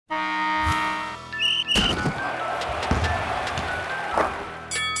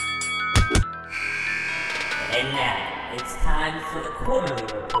Quarterly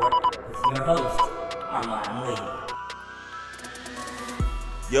Report with your host, Armon Lee.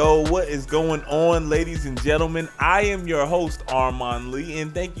 Yo, what is going on, ladies and gentlemen? I am your host, Armon Lee,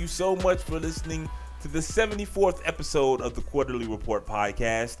 and thank you so much for listening to the 74th episode of the Quarterly Report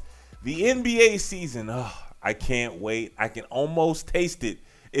podcast. The NBA season, I can't wait. I can almost taste it.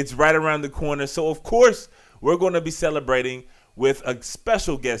 It's right around the corner. So, of course, we're going to be celebrating with a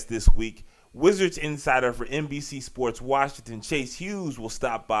special guest this week. Wizards insider for NBC Sports Washington, Chase Hughes, will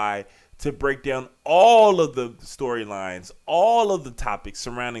stop by to break down all of the storylines, all of the topics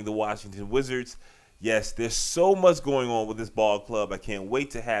surrounding the Washington Wizards. Yes, there's so much going on with this ball club. I can't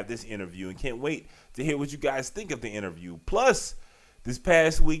wait to have this interview and can't wait to hear what you guys think of the interview. Plus, this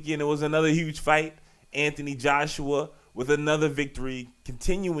past weekend, it was another huge fight. Anthony Joshua with another victory,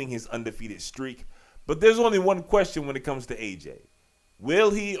 continuing his undefeated streak. But there's only one question when it comes to AJ.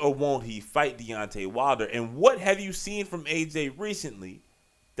 Will he or won't he fight Deontay Wilder? And what have you seen from AJ recently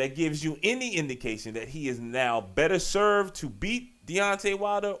that gives you any indication that he is now better served to beat Deontay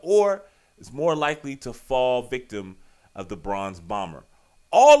Wilder or is more likely to fall victim of the Bronze Bomber?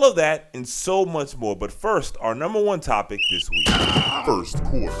 All of that and so much more. But first, our number one topic this week. First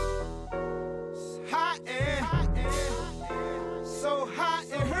quarter.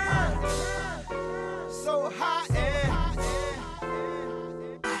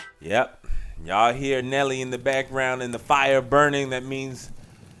 Yep, y'all hear Nelly in the background and the fire burning. That means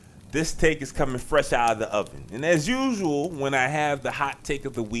this take is coming fresh out of the oven. And as usual, when I have the hot take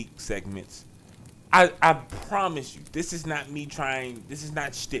of the week segments, I promise you, this is not me trying, this is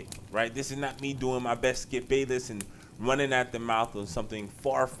not shtick, right? This is not me doing my best Skip Bayless and running at the mouth of something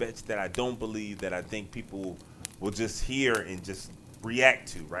far-fetched that I don't believe, that I think people will just hear and just react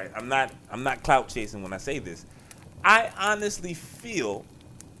to, right? I'm not clout chasing when I say this. I honestly feel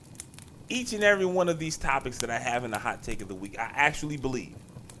each and every one of these topics that I have in the hot take of the week, I actually believe.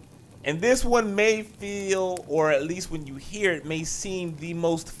 And this one may feel, or at least when you hear it, may seem the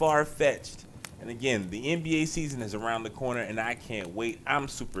most far-fetched. And again, the NBA season is around the corner, and I can't wait. I'm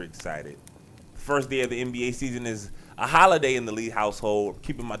super excited. The first day of the NBA season is a holiday in the Lee household.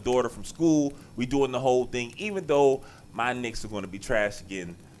 Keeping my daughter from school. We doing the whole thing, even though my Knicks are going to be trash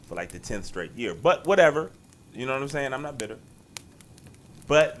again for like the 10th straight year. But whatever. You know what I'm saying? I'm not bitter.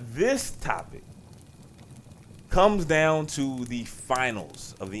 But this topic comes down to the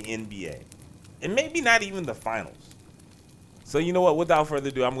finals of the NBA. And maybe not even the finals. So you know what? Without further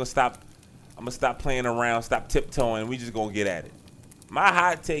ado, I'm gonna stop playing around, stop tiptoeing, we just gonna get at it. My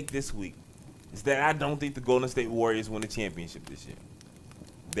hot take this week is that I don't think the Golden State Warriors win the championship this year.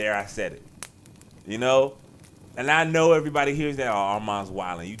 There, I said it. You know? And I know everybody hears that, Armon's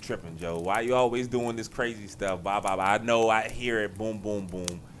wilding. You tripping, Joe. Why you always doing this crazy stuff? Blah, blah, blah. I know, I hear it. Boom, boom,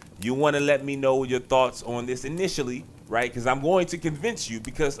 boom. You want to let me know your thoughts on this initially, right? Because I'm going to convince you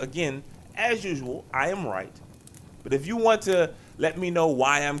because, again, as usual, I am right. But if you want to let me know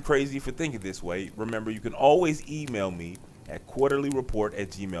why I'm crazy for thinking this way, remember, you can always email me at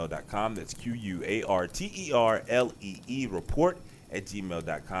quarterlyreport@gmail.com. That's QUARTERLEE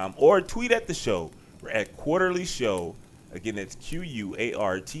report@gmail.com. Or tweet at the show. We're at Quarterly Show. Again, that's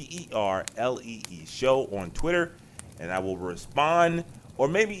QUARTERLEE show on Twitter. And I will respond or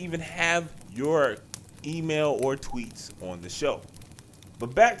maybe even have your email or tweets on the show.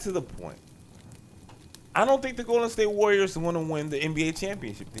 But back to the point. I don't think the Golden State Warriors are going to win the NBA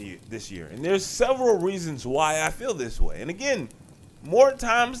championship this year. And there's several reasons why I feel this way. And again, more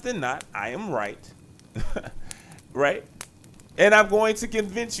times than not, I am right. Right? And I'm going to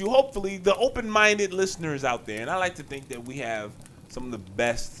convince you, hopefully, the open-minded listeners out there. And I like to think that we have some of the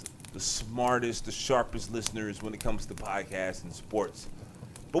best, the smartest, the sharpest listeners when it comes to podcasts and sports.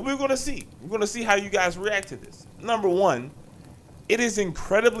 But we're going to see. We're going to see how you guys react to this. Number one, it is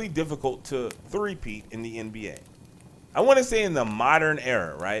incredibly difficult to three-peat in the NBA. I want to say in the modern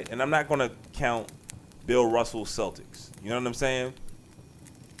era, right? And I'm not going to count Bill Russell's Celtics. You know what I'm saying?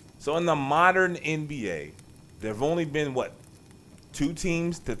 So in the modern NBA, there have only been, 2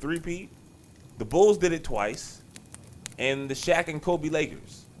 teams to three-peat? The Bulls did it twice, and the Shaq and Kobe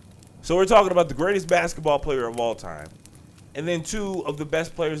Lakers. So we're talking about the greatest basketball player of all time, and then 2 of the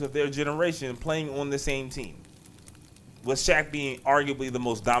best players of their generation playing on the same team, with Shaq being arguably the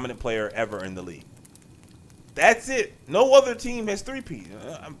most dominant player ever in the league. That's it. No other team has three-peat.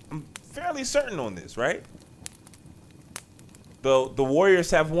 I'm fairly certain on this, right? The Warriors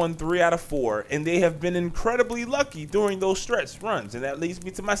have won 3 out of 4, and they have been incredibly lucky during those stretch runs. And that leads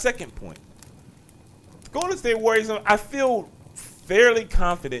me to my second point. The Golden State Warriors, I feel fairly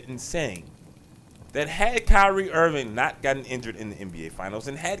confident in saying that had Kyrie Irving not gotten injured in the NBA Finals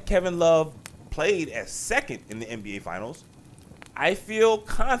and had Kevin Love played as second in the NBA Finals, I feel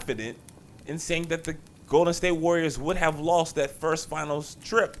confident in saying that the Golden State Warriors would have lost that first finals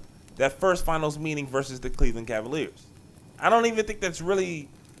trip, that first finals meeting versus the Cleveland Cavaliers. I don't even think that's really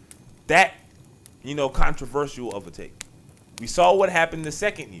that, controversial of a take. We saw what happened the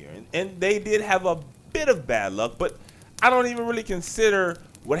second year, and they did have a bit of bad luck, but I don't even really consider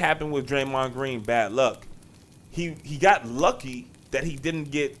what happened with Draymond Green bad luck. He got lucky that he didn't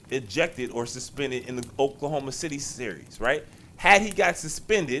get ejected or suspended in the Oklahoma City series, right? Had he got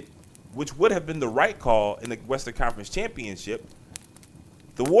suspended, which would have been the right call in the Western Conference Championship,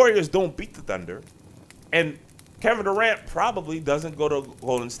 the Warriors don't beat the Thunder, and Kevin Durant probably doesn't go to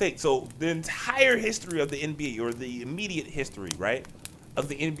Golden State. So the entire history of the NBA, or the immediate history, right, of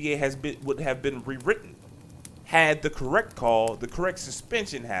the NBA would have been rewritten had the correct call, the correct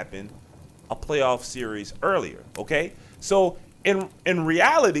suspension happened a playoff series earlier, okay? So in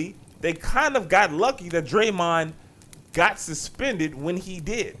reality, they kind of got lucky that Draymond got suspended when he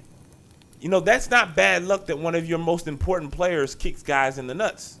did. That's not bad luck that one of your most important players kicks guys in the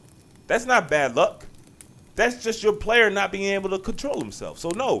nuts. That's not bad luck. That's just your player not being able to control himself. So,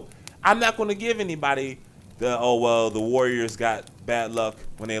 no, I'm not going to give anybody the Warriors got bad luck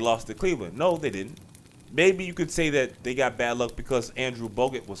when they lost to Cleveland. No, they didn't. Maybe you could say that they got bad luck because Andrew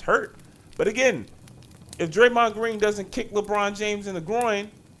Bogut was hurt. But again, if Draymond Green doesn't kick LeBron James in the groin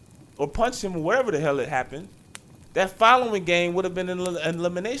or punch him or whatever the hell it happened, that following game would have been an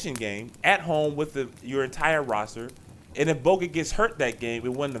elimination game at home with your entire roster. And if Bogut gets hurt that game,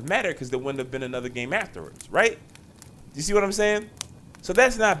 it wouldn't have mattered because there wouldn't have been another game afterwards, right? You see what I'm saying? So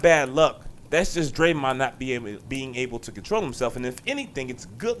that's not bad luck. That's just Draymond not being able to control himself. And if anything, it's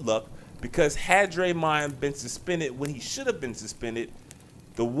good luck because had Draymond been suspended when he should have been suspended,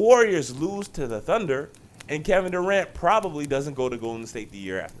 the Warriors lose to the Thunder, and Kevin Durant probably doesn't go to Golden State the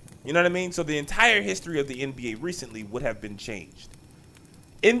year after. You know what I mean? So the entire history of the NBA recently would have been changed.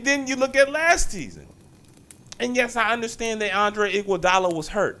 And then you look at last season. And yes, I understand that Andre Iguodala was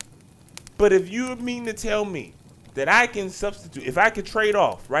hurt. But if you mean to tell me that I can substitute, if I could trade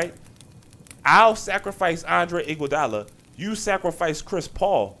off, right? I'll sacrifice Andre Iguodala. You sacrifice Chris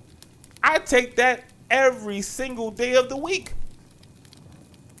Paul. I take that every single day of the week.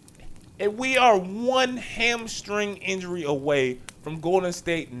 And we are one hamstring injury away from Golden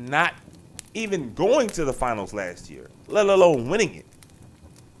State not even going to the finals last year, let alone winning it.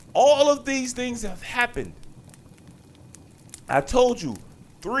 All of these things have happened. I told you,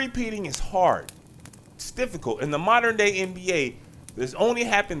 three-peating is hard. It's difficult. In the modern-day NBA, this only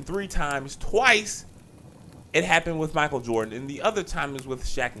happened 3 times. Twice, it happened with Michael Jordan, and the other time is with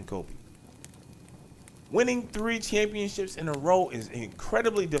Shaq and Kobe. Winning 3 championships in a row is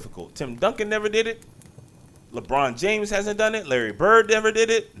incredibly difficult. Tim Duncan never did it. LeBron James hasn't done it. Larry Bird never did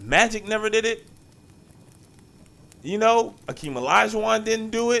it. Magic never did it. Akeem Olajuwon didn't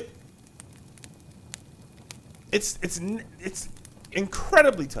do it. It's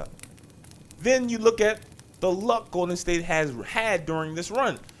incredibly tough. Then you look at the luck Golden State has had during this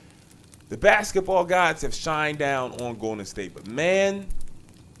run. The basketball gods have shined down on Golden State, but man,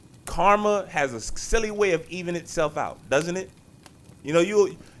 karma has a silly way of evening itself out, doesn't it?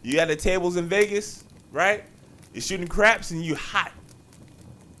 You at the tables in Vegas, right? You're shooting craps and you hot.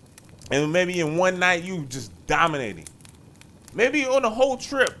 And maybe in one night you just dominating. Maybe on the whole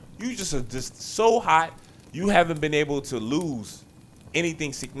trip, you just are just so hot, you haven't been able to lose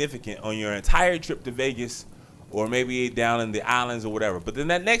anything significant on your entire trip to Vegas or maybe down in the islands or whatever. But then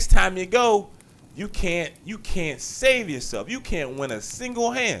that next time you go, you can't save yourself. You can't win a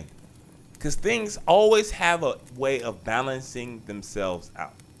single hand because things always have a way of balancing themselves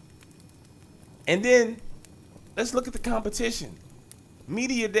out. And then let's look at the competition.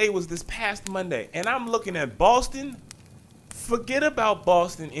 Media Day was this past Monday, and I'm looking at Boston. Forget about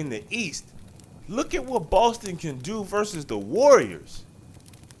Boston in the East. Look at what Boston can do versus the Warriors.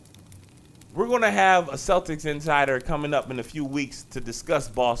 We're going to have a Celtics insider coming up in a few weeks to discuss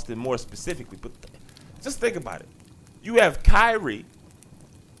Boston more specifically. But just think about it. You have Kyrie.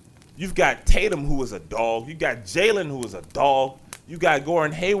 You've got Tatum, who is a dog. You got Jalen, who is a dog. You got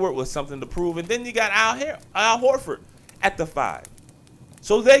Gordon Hayward with something to prove. And then you got Al Horford at the 5.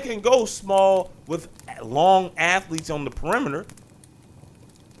 So they can go small with long athletes on the perimeter.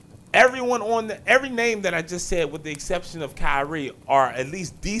 Every name that I just said, with the exception of Kyrie, are at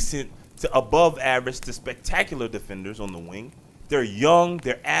least decent to above average to spectacular defenders on the wing. They're young,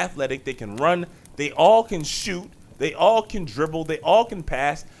 they're athletic, they can run, they all can shoot, they all can dribble, they all can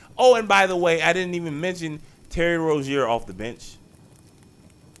pass. Oh, and by the way, I didn't even mention Terry Rozier off the bench.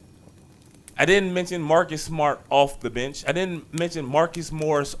 I didn't mention Marcus Smart off the bench. I didn't mention Marcus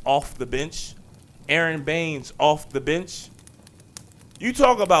Morris off the bench. Aaron Baines off the bench. You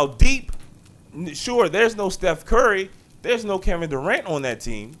talk about deep. Sure, there's no Steph Curry. There's no Kevin Durant on that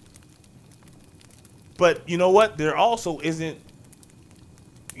team. But you know what? There also isn't,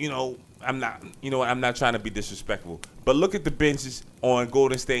 I'm not trying to be disrespectful. But look at the benches on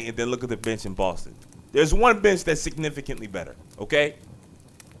Golden State and then look at the bench in Boston. There's one bench that's significantly better, okay?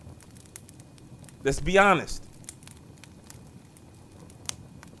 Let's be honest.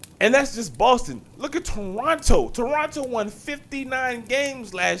 And that's just Boston. Look at Toronto. Toronto won 59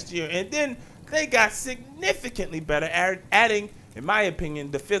 games last year, and then they got significantly better, adding, in my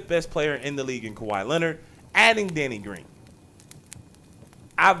opinion, the fifth best player in the league in Kawhi Leonard, adding Danny Green.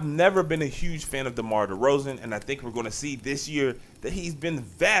 I've never been a huge fan of DeMar DeRozan, and I think we're going to see this year that he's been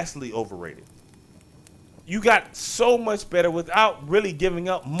vastly overrated. You got so much better without really giving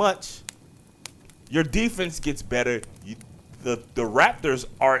up much. Your defense gets better. The Raptors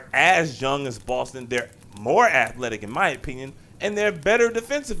are as young as Boston. They're more athletic, in my opinion, and they're better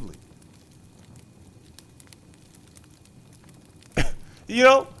defensively.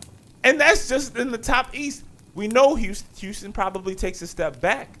 And that's just in the top East. We know Houston probably takes a step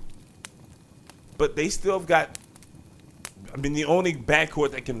back, but they still have got, the only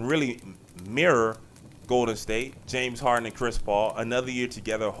backcourt that can really mirror Golden State, James Harden and Chris Paul, another year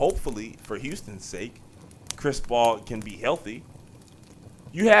together, hopefully, for Houston's sake. Chris Paul can be healthy.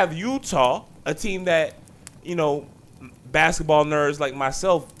 You have Utah, a team that, basketball nerds like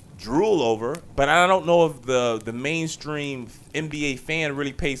myself drool over, but I don't know if the mainstream NBA fan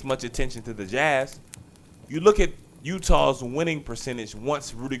really pays much attention to the Jazz. You look at Utah's winning percentage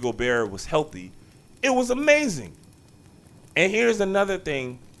once Rudy Gobert was healthy, it was amazing. And here's another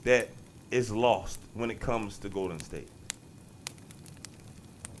thing that is lost when it comes to Golden State.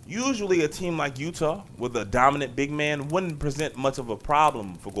 Usually a team like Utah with a dominant big man wouldn't present much of a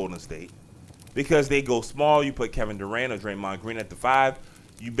problem for Golden State because they go small. You put Kevin Durant or Draymond Green at the 5.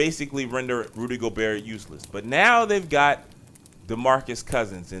 You basically render Rudy Gobert useless. But now they've got DeMarcus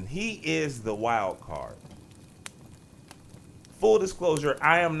Cousins, and he is the wild card. Full disclosure,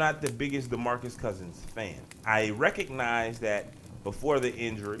 I am not the biggest DeMarcus Cousins fan. I recognize that before the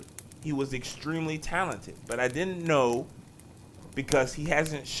injury, he was extremely talented, but I didn't know because he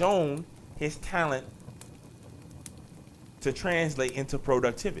hasn't shown his talent to translate into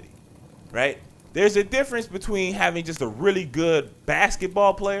productivity, right? There's a difference between having just a really good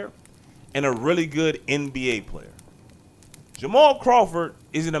basketball player and a really good NBA player. Jamal Crawford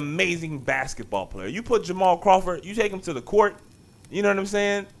is an amazing basketball player. You put Jamal Crawford, you take him to the court, you know what I'm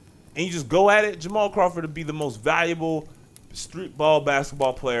saying, and you just go at it, Jamal Crawford would be the most valuable street ball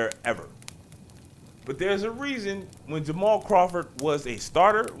basketball player ever. But there's a reason when Jamal Crawford was a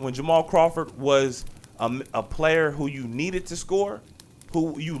starter, when Jamal Crawford was a player who you needed to score,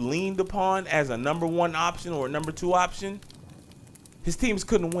 who you leaned upon as a number 1 option or a number 2 option, his teams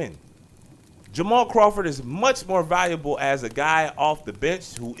couldn't win. Jamal Crawford is much more valuable as a guy off the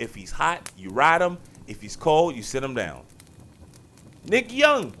bench who, if he's hot, you ride him. If he's cold, you sit him down. Nick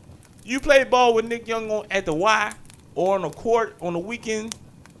Young. You play ball with Nick Young at the Y or on the court on the weekend,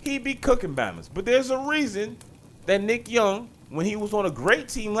 he'd be cooking bammers. But there's a reason that Nick Young, when he was on a great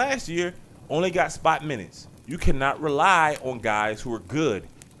team last year, only got spot minutes. You cannot rely on guys who are good.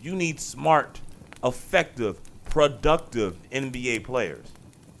 You need smart, effective, productive NBA players.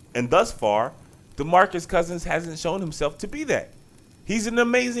 And thus far, DeMarcus Cousins hasn't shown himself to be that. He's an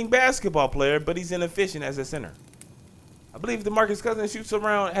amazing basketball player, but he's inefficient as a center. I believe DeMarcus Cousins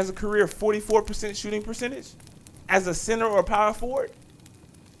has a career 44% shooting percentage as a center or power forward.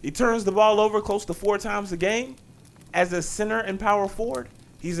 He turns the ball over close to 4 times a game as a center and power forward.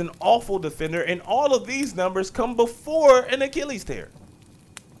 He's an awful defender, and all of these numbers come before an Achilles tear.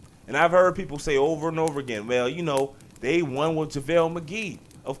 And I've heard people say over and over again, well, they won with JaVale McGee.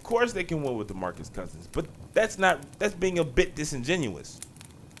 Of course they can win with DeMarcus Cousins, but that's being a bit disingenuous.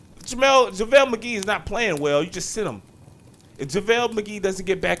 JaVale McGee is not playing well. You just sit him. If JaVale McGee doesn't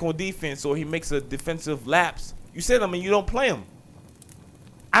get back on defense or he makes a defensive lapse, you sit him and you don't play him.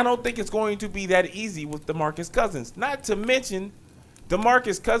 I don't think it's going to be that easy with DeMarcus Cousins. Not to mention,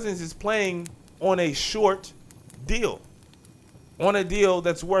 DeMarcus Cousins is playing on a short deal. On a deal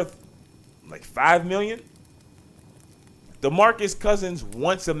that's worth like $5 million. DeMarcus Cousins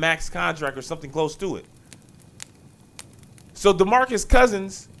wants a max contract or something close to it. So DeMarcus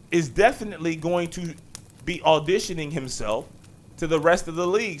Cousins is definitely going to be auditioning himself to the rest of the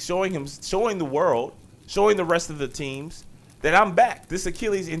league, showing the world, showing the rest of the teams that I'm back. This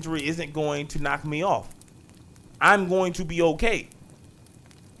Achilles injury isn't going to knock me off. I'm going to be okay.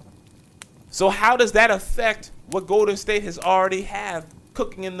 So how does that affect what Golden State has already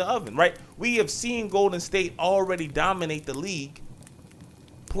cooking in the oven, right? We have seen Golden State already dominate the league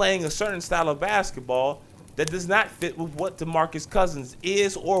playing a certain style of basketball that does not fit with what DeMarcus Cousins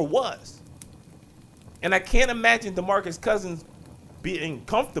is or was. And I can't imagine DeMarcus Cousins being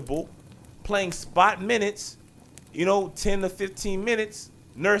comfortable playing spot minutes, 10 to 15 minutes,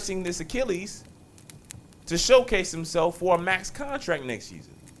 nursing this Achilles to showcase himself for a max contract next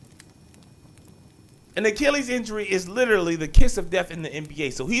season. An Achilles injury is literally the kiss of death in the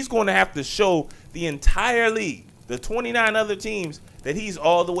NBA. So he's going to have to show the entire league, the 29 other teams, that he's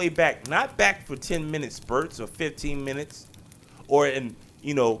all the way back. Not back for 10-minute spurts or 15 minutes or in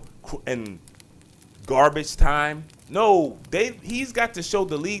garbage time. No, he's got to show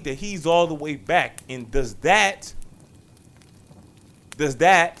the league that he's all the way back. And does that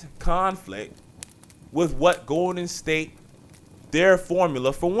conflict with what Golden State, their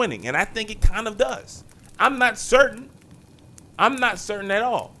formula for winning? And I think it kind of does. I'm not certain at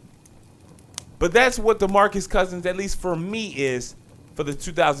all. But that's what DeMarcus Cousins, at least for me, is for the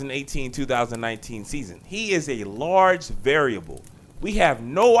 2018-2019 season. He is a large variable. We have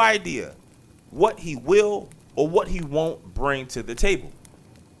no idea what he will or what he won't bring to the table.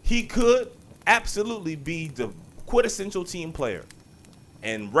 He could absolutely be the quintessential team player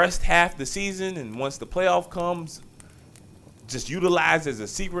and rest half the season, and once the playoff comes, just utilized as a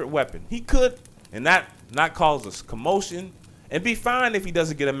secret weapon. He could, and not cause a commotion, and be fine if he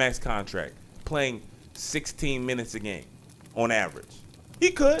doesn't get a max contract, playing 16 minutes a game on average. He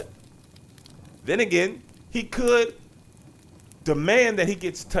could. Then again, he could demand that he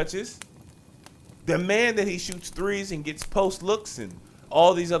gets touches, demand that he shoots threes and gets post looks and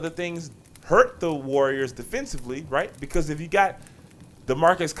all these other things, hurt the Warriors defensively, right? Because if you got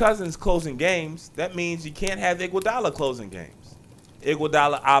DeMarcus Cousins closing games, that means you can't have Iguodala closing games.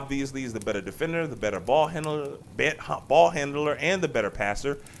 Iguodala obviously is the better defender, the better ball handler, and the better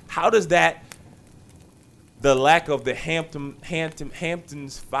passer. How does that, the lack of the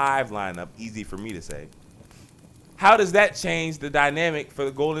Hamptons 5 lineup, easy for me to say, how does that change the dynamic for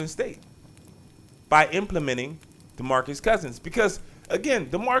the Golden State? By implementing DeMarcus Cousins. Because, again,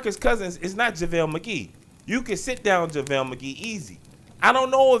 DeMarcus Cousins is not JaVale McGee. You can sit down JaVale McGee easy. I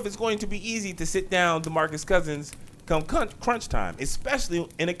don't know if it's going to be easy to sit down DeMarcus Cousins come crunch time, especially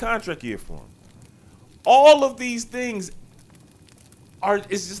in a contract year for him. All of these things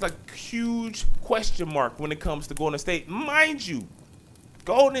it's just like a huge question mark when it comes to Golden State. Mind you,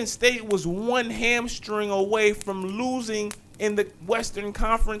 Golden State was one hamstring away from losing in the Western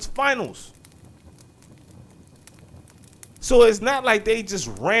Conference Finals. So it's not like they just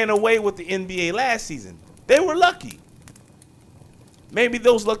ran away with the NBA last season. They were lucky. Maybe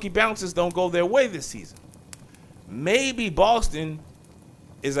those lucky bounces don't go their way this season. Maybe Boston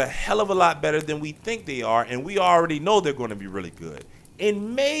is a hell of a lot better than we think they are, and we already know they're going to be really good.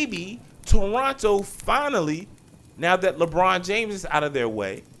 And maybe Toronto finally, now that LeBron James is out of their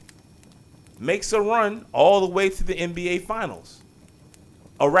way, makes a run all the way to the NBA Finals.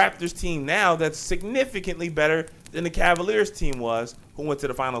 A Raptors team now that's significantly better than the Cavaliers team was, who went to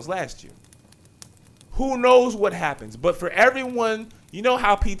the finals last year. Who knows what happens? But for everyone, you know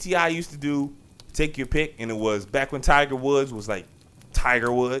how PTI used to do take your pick, and it was back when Tiger Woods was like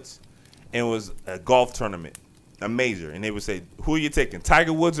Tiger Woods, and it was a golf tournament, a major, and they would say, who are you taking,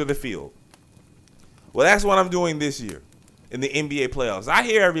 Tiger Woods or the field? Well, that's what I'm doing this year in the NBA playoffs. I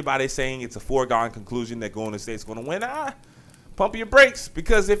hear everybody saying it's a foregone conclusion that Golden State's going to win. Pump your brakes,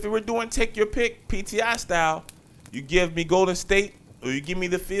 because if we're doing take your pick PTI style, you give me Golden State or you give me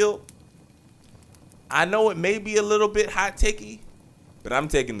the field. I know it may be a little bit hot takey, but I'm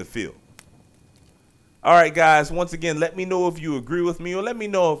taking the field. All right, guys, once again, let me know if you agree with me or let me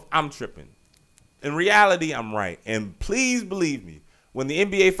know if I'm tripping. In reality, I'm right. And please believe me, when the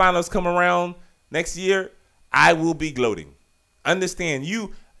NBA Finals come around next year, I will be gloating. Understand,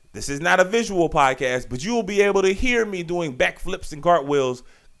 this is not a visual podcast, but you will be able to hear me doing backflips and cartwheels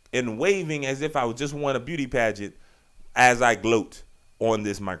and waving as if I just won a beauty pageant as I gloat on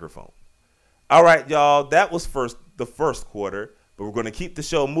this microphone. All right, y'all, that was the first quarter, but we're going to keep the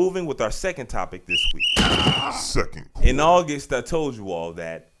show moving with our second topic this week. Second. In August, I told you all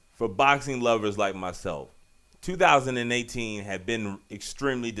that for boxing lovers like myself, 2018 had been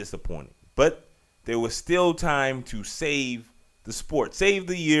extremely disappointing, but there was still time to save the sport, save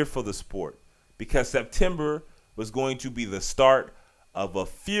the year for the sport, because September was going to be the start of a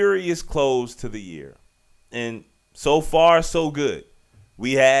furious close to the year. And so far, so good.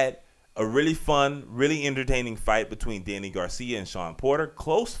 We had a really fun, really entertaining fight between Danny Garcia and Sean Porter.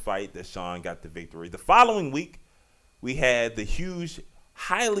 Close fight that Sean got the victory. The following week, we had the huge,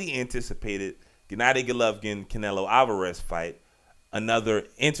 highly anticipated Gennady Golovkin-Canelo Alvarez fight. Another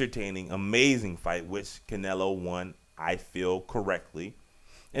entertaining, amazing fight, which Canelo won, I feel, correctly.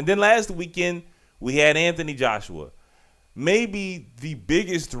 And then last weekend, we had Anthony Joshua. Maybe the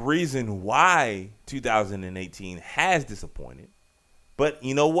biggest reason why 2018 has disappointed. But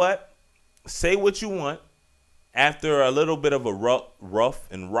you know what? Say what you want. After a little bit of a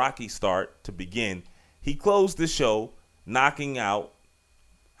rough and rocky start to begin, he closed the show knocking out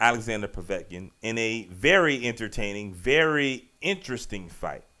Alexander Povetkin in a very entertaining, very interesting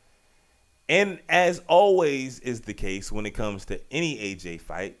fight. And as always is the case when it comes to any AJ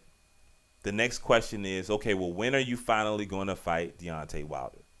fight, the next question is, okay, well, when are you finally going to fight Deontay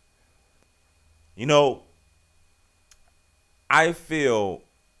Wilder? You know, I feel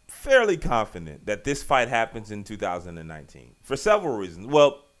fairly confident that this fight happens in 2019 for several reasons.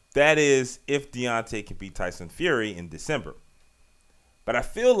 Well, that is if Deontay can beat Tyson Fury in December. But I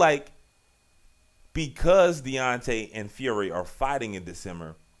feel like because Deontay and Fury are fighting in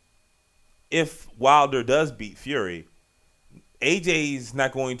December, if Wilder does beat Fury, AJ is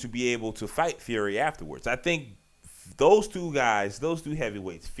not going to be able to fight Fury afterwards. I think those two guys, those two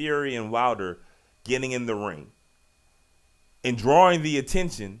heavyweights, Fury and Wilder, getting in the ring and drawing the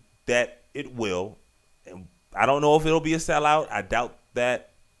attention that it will. And I don't know if it'll be a sellout. I doubt that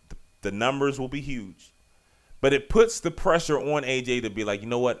the numbers will be huge. But it puts the pressure on AJ to be like, you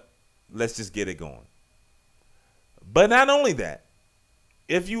know what? Let's just get it going. But not only that,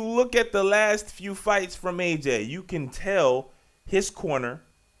 if you look at the last few fights from AJ, you can tell his corner,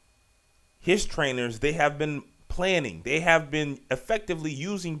 his trainers, they have been planning. They have been effectively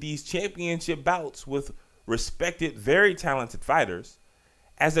using these championship bouts with respected, very talented fighters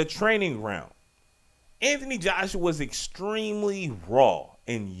as a training ground. Anthony Joshua was extremely raw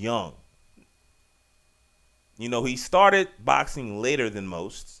and young. You know, he started boxing later than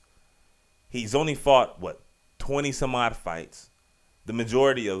most. He's only fought, 20 some odd fights. The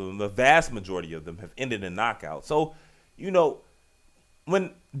majority of them, the vast majority of them have ended in knockout. So, you know,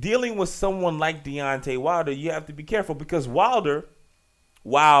 when dealing with someone like Deontay Wilder, you have to be careful because Wilder,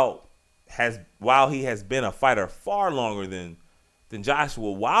 while he has been a fighter far longer than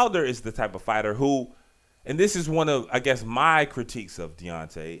Joshua, Wilder is the type of fighter who, and this is one of, I guess, my critiques of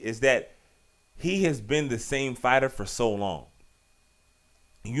Deontay, is that he has been the same fighter for so long.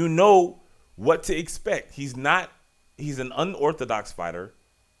 You know what to expect. He's an unorthodox fighter,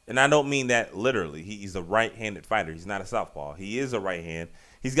 and I don't mean that literally. He's a right-handed fighter. He's not a southpaw. He is a right hand.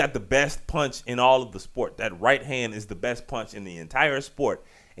 He's got the best punch in all of the sport. That right hand is the best punch in the entire sport,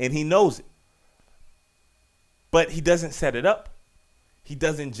 and he knows it. But he doesn't set it up. He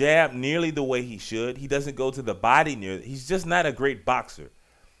doesn't jab nearly the way he should. He doesn't go to the body nearly. He's just not a great boxer.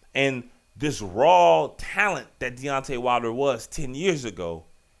 And this raw talent that Deontay Wilder was 10 years ago,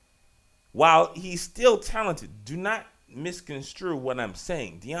 while he's still talented, do not misconstrue what I'm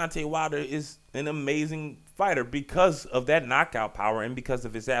saying. Deontay Wilder is an amazing fighter because of that knockout power and because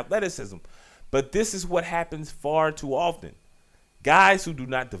of his athleticism. But this is what happens far too often. Guys who do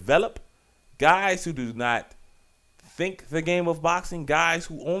not develop, guys who do not think the game of boxing, guys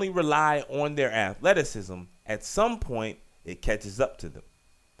who only rely on their athleticism, at some point it catches up to them.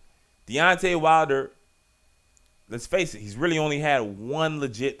 Deontay Wilder, let's face it, he's really only had one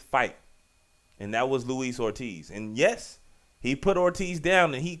legit fight, and that was Luis Ortiz. And yes, he put Ortiz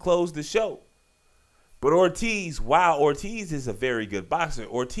down and he closed the show. But Ortiz, while Ortiz is a very good boxer,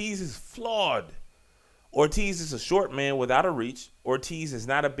 Ortiz is flawed. Ortiz is a short man without a reach. Ortiz is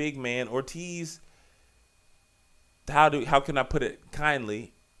not a big man. Ortiz, how can I put it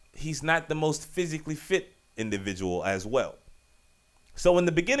kindly? He's not the most physically fit individual as well. So in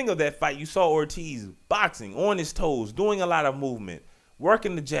the beginning of that fight, you saw Ortiz boxing on his toes, doing a lot of movement,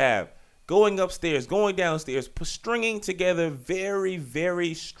 working the jab, going upstairs, going downstairs, stringing together very,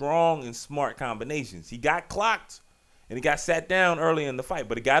 very strong and smart combinations. He got clocked and he got sat down early in the fight,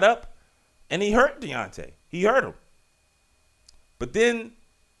 but he got up and he hurt Deontay. He hurt him. But then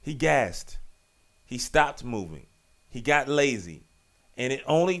he gassed. He stopped moving. He got lazy. And it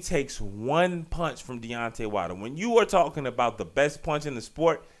only takes one punch from Deontay Wilder. When you are talking about the best punch in the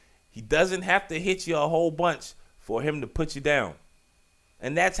sport, he doesn't have to hit you a whole bunch for him to put you down.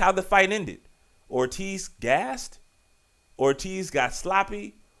 And that's how the fight ended. Ortiz gassed, Ortiz got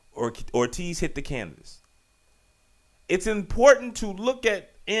sloppy, or Ortiz hit the canvas. It's important to look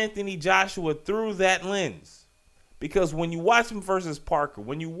at Anthony Joshua through that lens. Because when you watch him versus Parker,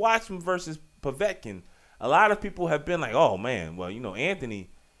 when you watch him versus Povetkin, a lot of people have been like, oh, man, well, you know,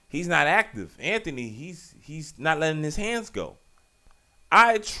 Anthony, he's not active. Anthony, he's not letting his hands go.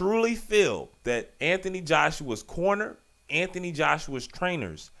 I truly feel that Anthony Joshua's corner, Anthony Joshua's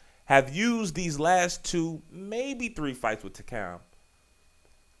trainers have used these last 2, maybe 3 fights with Takam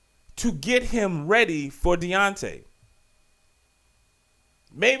to get him ready for Deontay.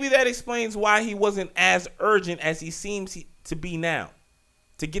 Maybe that explains why he wasn't as urgent as he seems to be now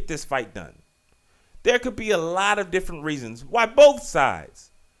to get this fight done. There could be a lot of different reasons why both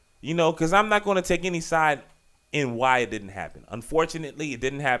sides, because I'm not going to take any side in why it didn't happen. Unfortunately, it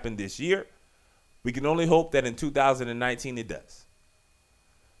didn't happen this year. We can only hope that in 2019 it does.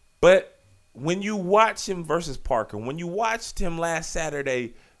 But when you watch him versus Parker, when you watched him last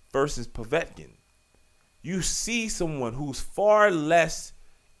Saturday versus Povetkin, you see someone who's far less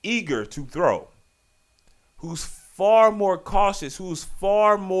eager to throw, who's far more cautious, who's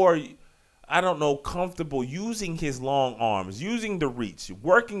far more, comfortable using his long arms, using the reach,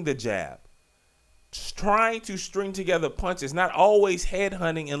 working the jab, trying to string together punches, not always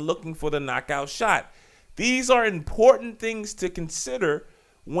headhunting and looking for the knockout shot. These are important things to consider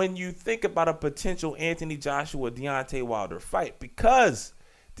when you think about a potential Anthony Joshua-Deontay Wilder fight, because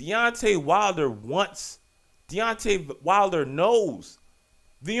Deontay Wilder knows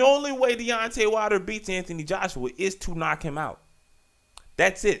the only way Deontay Wilder beats Anthony Joshua is to knock him out.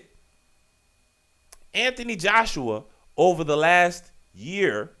 That's it. Anthony Joshua, over the last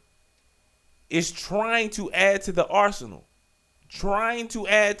year, is trying to add to the arsenal, trying to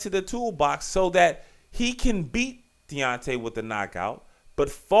add to the toolbox so that he can beat Deontay with a knockout, but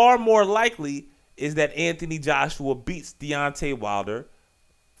far more likely is that Anthony Joshua beats Deontay Wilder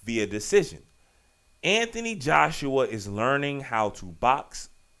via decision. Anthony Joshua is learning how to box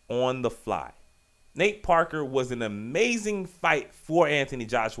on the fly. Nate Parker was an amazing fight for Anthony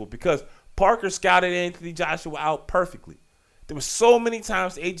Joshua because Parker scouted Anthony Joshua out perfectly. There were so many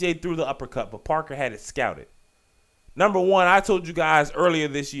times AJ threw the uppercut, but Parker had it scouted. Number one, I told you guys earlier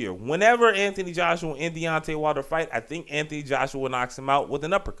this year, whenever Anthony Joshua and Deontay Wilder fight, I think Anthony Joshua knocks him out with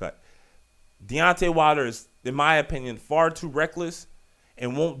an uppercut. Deontay Wilder is, in my opinion, far too reckless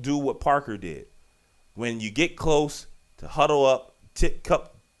and won't do what Parker did. When you get close, to huddle up,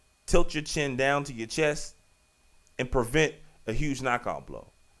 tilt your chin down to your chest, and prevent a huge knockout blow.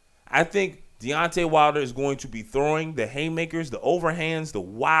 I think Deontay Wilder is going to be throwing the haymakers, the overhands, the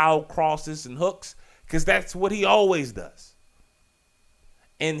wild crosses and hooks, because that's what he always does.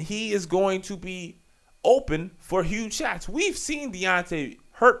 And he is going to be open for huge shots. We've seen Deontay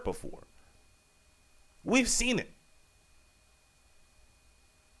hurt before. We've seen it.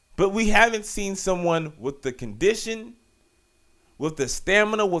 But we haven't seen someone with the condition, with the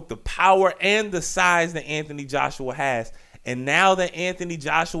stamina, with the power, and the size that Anthony Joshua has. And now that Anthony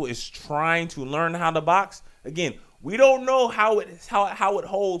Joshua is trying to learn how to box, again, we don't know how it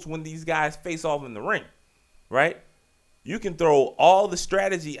holds when these guys face off in the ring, right? You can throw all the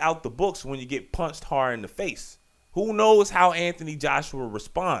strategy out the books when you get punched hard in the face. Who knows how Anthony Joshua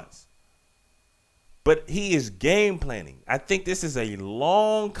responds? But he is game planning. I think this is a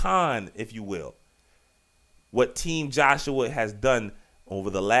long con, if you will, what Team Joshua has done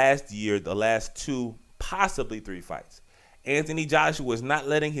over the last year, the last 2, possibly 3 fights. Anthony Joshua is not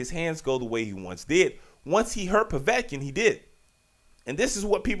letting his hands go the way he once did. Once he hurt Povetkin, he did. And this is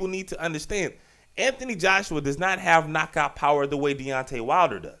what people need to understand. Anthony Joshua does not have knockout power the way Deontay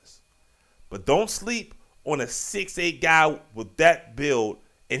Wilder does. But don't sleep on a 6'8" guy with that build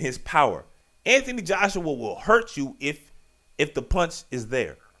and his power. Anthony Joshua will hurt you if the punch is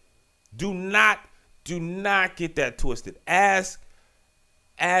there. Do not get that twisted. Ask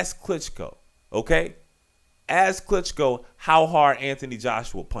Klitschko, okay? Ask Klitschko how hard Anthony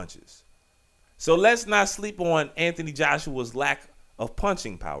Joshua punches. So let's not sleep on Anthony Joshua's lack of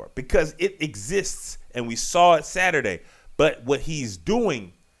punching power, because it exists and we saw it Saturday. But what he's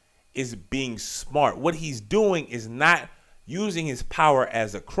doing is being smart. What he's doing is not using his power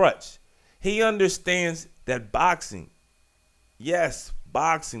as a crutch. He understands that boxing, yes,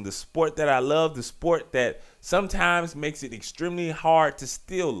 boxing, the sport that I love, the sport that sometimes makes it extremely hard to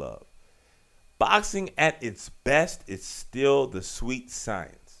still love. Boxing at its best is still the sweet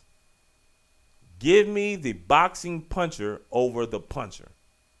science. Give me the boxing puncher over the puncher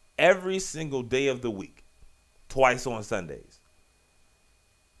every single day of the week, twice on Sundays.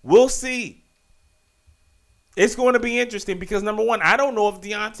 We'll see. It's going to be interesting because, number one, I don't know if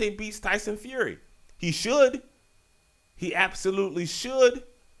Deontay beats Tyson Fury. He should. He absolutely should.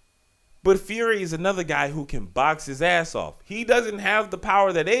 But Fury is another guy who can box his ass off. He doesn't have the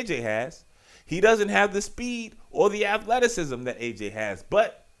power that AJ has. He doesn't have the speed or the athleticism that AJ has.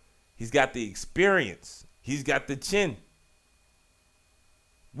 But he's got the experience. He's got the chin.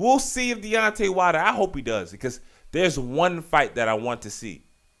 We'll see if Deontay Wilder, I hope he does, because there's one fight that I want to see.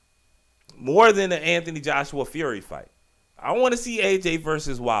 More than the Anthony Joshua Fury fight. I want to see AJ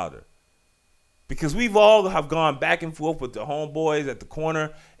versus Wilder. Because we've all have gone back and forth with the homeboys at the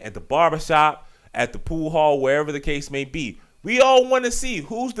corner, at the barbershop, at the pool hall, wherever the case may be. We all want to see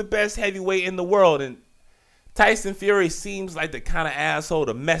who's the best heavyweight in the world, and Tyson Fury seems like the kind of asshole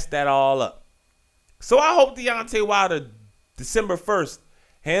to mess that all up. So I hope Deontay Wilder, December 1st,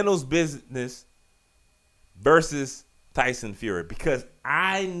 handles business versus Tyson Fury, because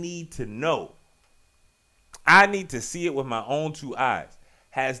I need to know. I need to see it with my own two eyes.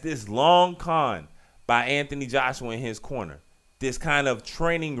 Has this long con by Anthony Joshua in his corner, this kind of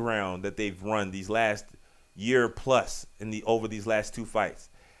training ground that they've run these last year plus over these last two fights,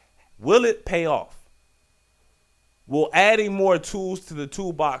 will it pay off? Will adding more tools to the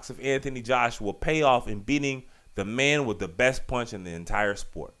toolbox of Anthony Joshua pay off in beating the man with the best punch in the entire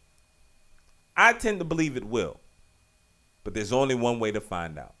sport? I tend to believe it will, but there's only one way to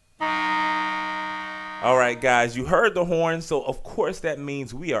find out. All right, guys, you heard the horn, so of course that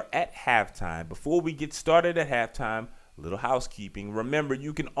means we are at halftime. Before we get started at halftime, a little housekeeping. Remember,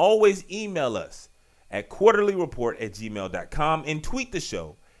 you can always email us at quarterlyreport@gmail.com and tweet the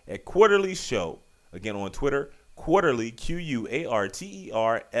show at quarterlyshow. Again, on Twitter, quarterly, QUARTERLEE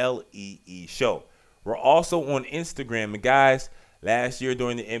show. We're also on Instagram. And guys, last year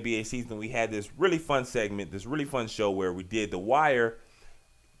during the NBA season, we had this really fun segment, this really fun show where we did The Wire,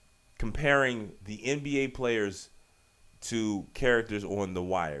 comparing the NBA players to characters on The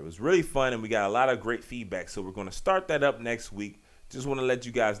Wire. It was really fun, and we got a lot of great feedback. So we're going to start that up next week. Just want to let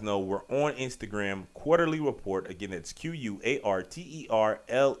you guys know we're on Instagram, Quarterly Report. Again, it's QUARTERLEE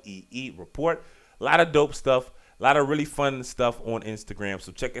report. A lot of dope stuff, a lot of really fun stuff on Instagram.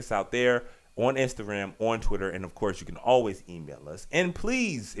 So check us out there on Instagram, on Twitter, and of course you can always email us. And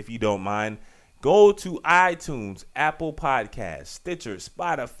please, if you don't mind, go to iTunes, Apple Podcasts, Stitcher,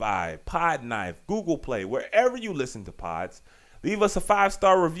 Spotify, Podknife, Google Play, wherever you listen to pods. Leave us a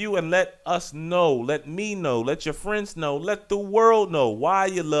 5-star review and let us know, let me know, let your friends know, let the world know why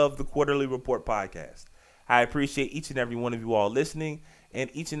you love the Quarterly Report podcast. I appreciate each and every one of you all listening, and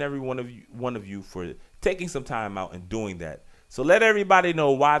each and every one of you for taking some time out and doing that. So let everybody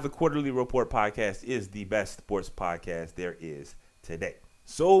know why the Quarterly Report podcast is the best sports podcast there is today.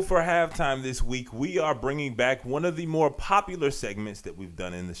 So for halftime this week, we are bringing back one of the more popular segments that we've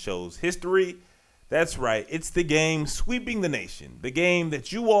done in the show's history. That's right, it's the game Sweeping the Nation, the game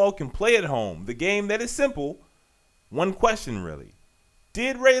that you all can play at home, the game that is simple. One question, really.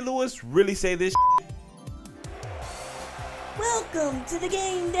 Did Ray Lewis really say this shit? Welcome to the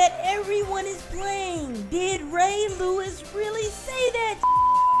game that everyone is playing. Did Ray Lewis really say that?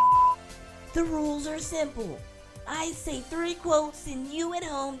 The rules are simple. I say 3 quotes and you at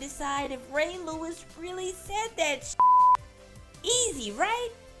home decide if Ray Lewis really said that. Easy,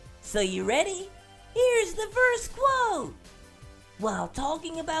 right? So you ready? Here's the first quote. While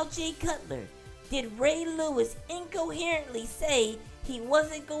talking about Jay Cutler, did Ray Lewis incoherently say he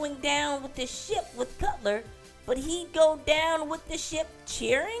wasn't going down with the ship with Cutler, but he'd go down with the ship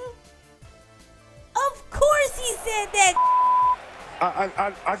cheering? Of course he said that.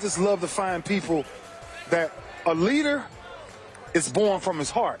 I just love to find people that a leader is born from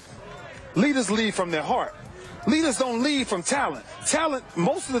his heart. Leaders lead from their heart. Leaders don't lead from talent. Talent,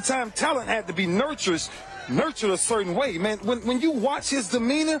 most of the time, talent had to be nurtured a certain way. Man, when you watch his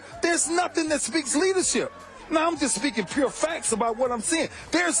demeanor, there's nothing that speaks leadership. Now, I'm just speaking pure facts about what I'm seeing.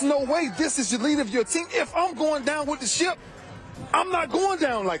 There's no way this is your leader of your team. If I'm going down with the ship, I'm not going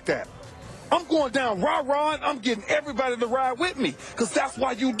down like that. I'm going down rah-rah, and I'm getting everybody to ride with me, because that's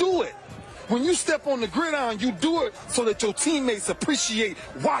why you do it. When you step on the gridiron, you do it so that your teammates appreciate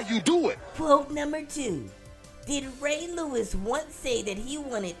why you do it. Quote number 2. Did Ray Lewis once say that he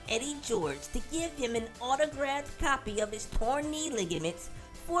wanted Eddie George to give him an autographed copy of his torn knee ligaments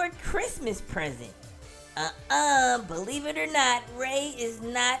for a Christmas present? Believe it or not, Ray is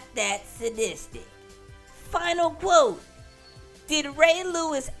not that sadistic. Final quote. Did Ray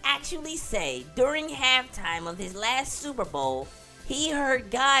Lewis actually say during halftime of his last Super Bowl he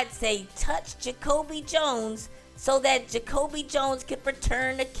heard God say touch Jacoby Jones so that Jacoby Jones could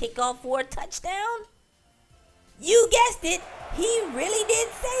return a kickoff for a touchdown? You guessed it, he really did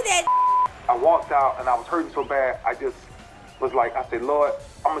say that. I walked out and I was hurting so bad, I just was like, I said, Lord,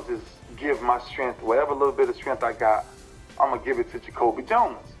 I'm going to just give my strength, whatever little bit of strength I got, I'm going to give it to Jacoby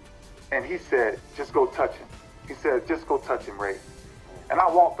Jones. And he said, just go touch him. He said, just go touch him, Ray. And I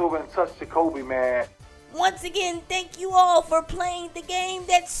walked over and touched Jacoby, man. Once again, thank you all for playing the game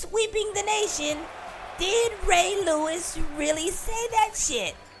that's sweeping the nation. Did Ray Lewis really say that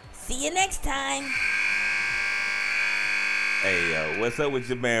shit? See you next time. Hey, yo, what's up with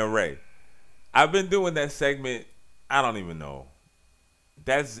your man Ray? I've been doing that segment, I don't even know.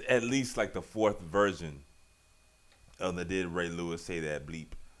 That's at least like the 4th version of the Did Ray Lewis Say That bleep.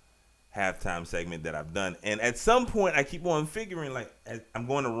 halftime segment that I've done. And at some point, I keep on figuring, like, I'm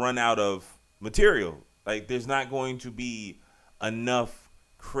going to run out of material. Like, there's not going to be enough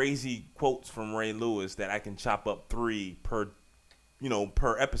crazy quotes from Ray Lewis that I can chop up 3 per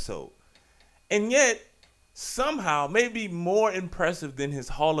episode. And yet, somehow, maybe more impressive than his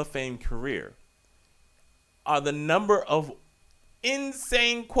Hall of Fame career are the number of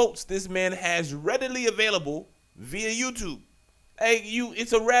insane quotes this man has readily available via YouTube. Hey,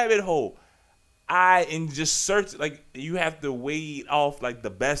 it's a rabbit hole. And just search, like, you have to weed off, like, the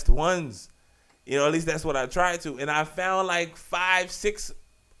best ones. At least that's what I tried to. And I found, like, 5-6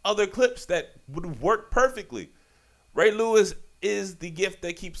 other clips that would work perfectly. Ray Lewis is the gift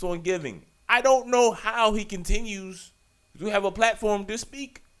that keeps on giving. I don't know how he continues to have a platform to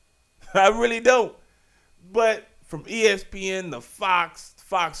speak. I really don't. But from ESPN to Fox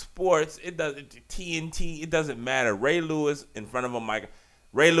Sports, TNT, it doesn't matter. Ray Lewis in front of a mic.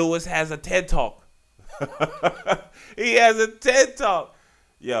 Ray Lewis has a TED Talk. He has a TED Talk.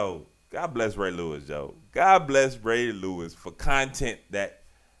 Yo, God bless Ray Lewis, yo. God bless Ray Lewis for content that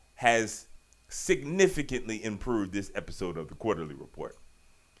has significantly improved this episode of the Quarterly Report.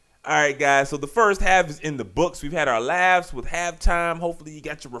 All right, guys, so the first half is in the books. We've had our laughs with halftime. Hopefully you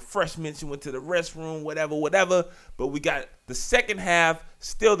got your refreshments. You went to the restroom, whatever. But we got the second half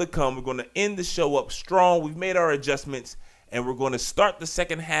still to come. We're going to end the show up strong. We've made our adjustments, and we're going to start the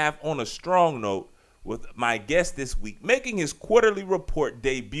second half on a strong note with my guest this week, making his Quarterly Report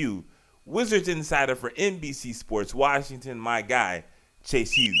debut, Wizards insider for NBC Sports Washington, my guy,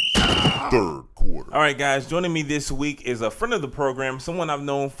 Chase Hughes. Third quarter. All right, guys, joining me this week is a friend of the program, someone I've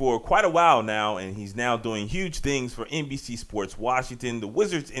known for quite a while now, and he's now doing huge things for NBC Sports Washington, the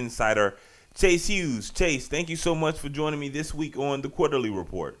Wizards insider, Chase Hughes. Chase, thank you so much for joining me this week on the Quarterly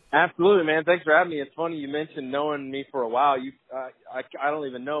Report. Absolutely, man. Thanks for having me. It's funny you mentioned knowing me for a while. I don't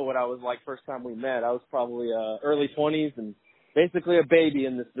even know what I was like first time we met. I was probably early 20s and basically a baby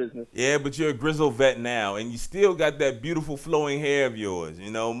in this business. Yeah, but you're a grizzled vet now, and you still got that beautiful flowing hair of yours,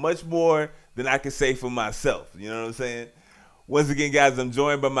 much more than I can say for myself. You know what I'm saying? Once again, guys, I'm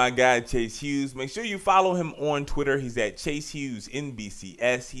joined by my guy, Chase Hughes. Make sure you follow him on Twitter. He's at Chase Hughes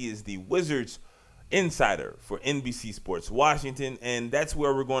NBCS. He is the Wizards insider for NBC Sports Washington, and that's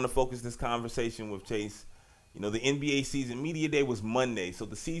where we're going to focus this conversation with Chase. The NBA season media day was Monday, so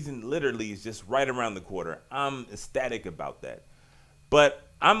the season literally is just right around the corner. I'm ecstatic about that. But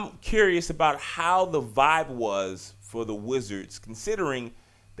I'm curious about how the vibe was for the Wizards, considering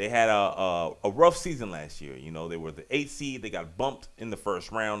they had a rough season last year. They were the 8th seed. They got bumped in the first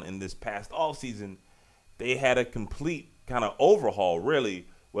round. And this past offseason, they had a complete kind of overhaul, really,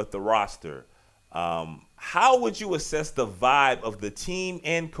 with the roster. How would you assess the vibe of the team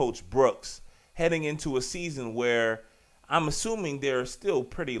and Coach Brooks heading into a season where I'm assuming there are still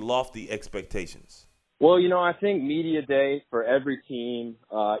pretty lofty expectations? Well, I think media day for every team,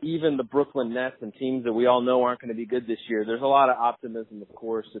 even the Brooklyn Nets and teams that we all know aren't going to be good this year, there's a lot of optimism, of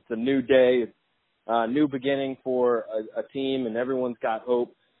course. It's a new day. It's a new beginning for a team, and everyone's got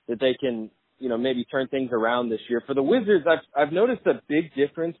hope that they can, maybe turn things around this year. For the Wizards, I've noticed a big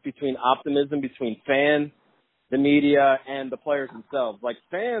difference between optimism between fans, the media, and the players themselves. Like,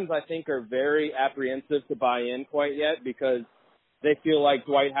 fans, I think, are very apprehensive to buy in quite yet because they feel like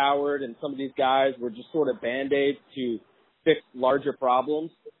Dwight Howard and some of these guys were just sort of Band-Aids to fix larger problems.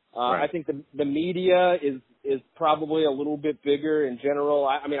 Right. I think the media is probably a little bit bigger in general.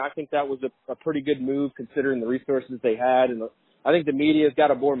 I think that was a pretty good move considering the resources they had. And I think the media's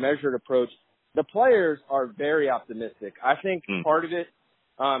got a more measured approach. The players are very optimistic. I think part of it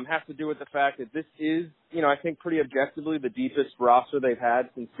has to do with the fact that this is, I think pretty objectively the deepest roster they've had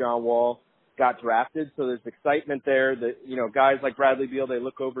since John Wall got drafted. So there's excitement there that, guys like Bradley Beal, they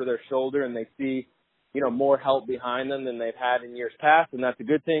look over their shoulder and they see, more help behind them than they've had in years past. And that's a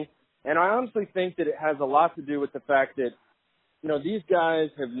good thing. And I honestly think that it has a lot to do with the fact that, these guys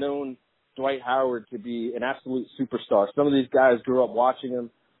have known Dwight Howard to be an absolute superstar. Some of these guys grew up watching him.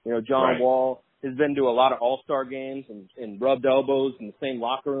 John Wall has been to a lot of all-star games and rubbed elbows in the same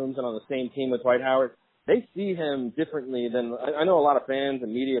locker rooms and on the same team with Dwight Howard. They see him differently than – I know a lot of fans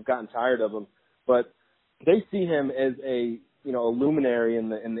and media have gotten tired of him, but they see him as a luminary in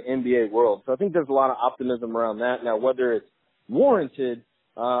the NBA world. So I think there's a lot of optimism around that. Now, whether it's warranted,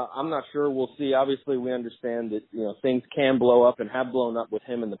 I'm not sure. We'll see. Obviously, we understand that, things can blow up and have blown up with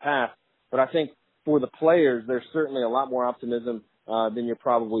him in the past. But I think for the players, there's certainly a lot more optimism than you're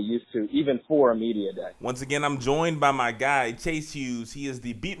probably used to, even for a media day. Once again, I'm joined by my guy, Chase Hughes. He is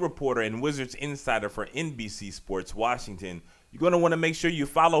the beat reporter and Wizards insider for NBC Sports Washington. You're going to want to make sure you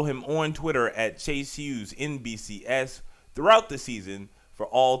follow him on Twitter at Chase Hughes NBCS throughout the season. for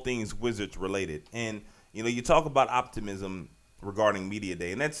all things Wizards related. And, you talk about optimism regarding Media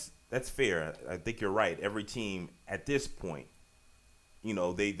Day, and that's fair. I think you're right. Every team at this point,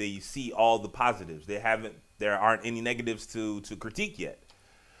 they see all the positives. There aren't any negatives to critique yet.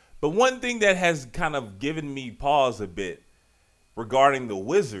 But one thing that has kind of given me pause a bit regarding the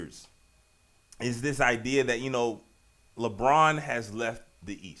Wizards is this idea that, LeBron has left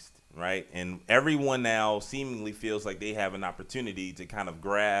the East, right? And everyone now seemingly feels like they have an opportunity to kind of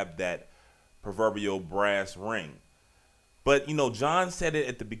grab that proverbial brass ring. But, John said it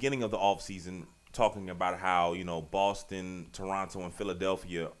at the beginning of the offseason, talking about how, Boston, Toronto, and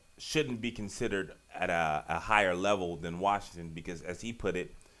Philadelphia shouldn't be considered at a higher level than Washington because, as he put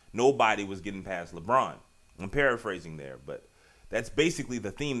it, nobody was getting past LeBron. I'm paraphrasing there, but that's basically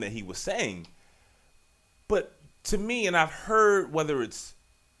the theme that he was saying. But to me, and I've heard whether it's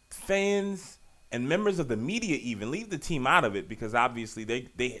fans and members of the media even, leave the team out of it because obviously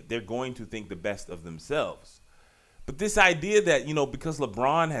they're going to think the best of themselves. But this idea that, because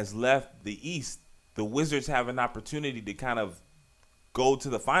LeBron has left the East, the Wizards have an opportunity to kind of go to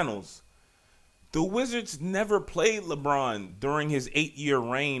the finals. The Wizards never played LeBron during his 8-year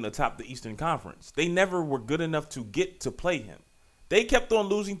reign atop the Eastern Conference. They never were good enough to get to play him. They kept on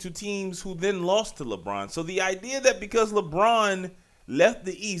losing to teams who then lost to LeBron. So the idea that because LeBron left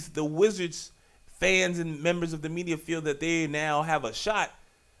the East, the Wizards fans and members of the media feel that they now have a shot.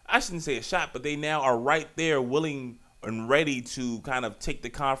 I shouldn't say a shot, but they now are right there willing and ready to kind of take the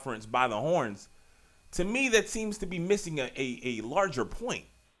conference by the horns. To me, that seems to be missing a larger point.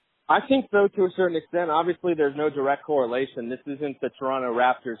 I think so, to a certain extent. Obviously, there's no direct correlation. This isn't the Toronto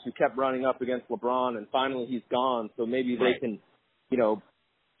Raptors who kept running up against LeBron and finally he's gone. So maybe they can,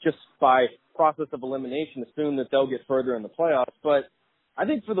 just by process of elimination, assume that they'll get further in the playoffs. But I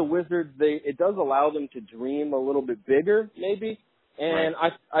think for the Wizards, it does allow them to dream a little bit bigger, maybe. And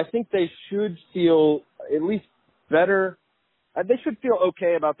I think they should feel at least better. They should feel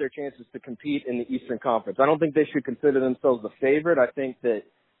okay about their chances to compete in the Eastern Conference. I don't think they should consider themselves the favorite. I think that,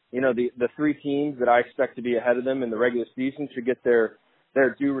 the three teams that I expect to be ahead of them in the regular season should get their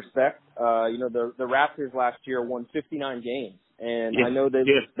due respect. The Raptors last year won 59 games. And I know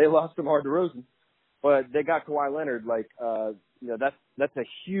they lost DeMar DeRozan, but they got Kawhi Leonard. That's a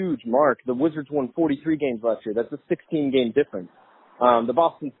huge mark. The Wizards won 43 games last year. That's a 16-game difference. The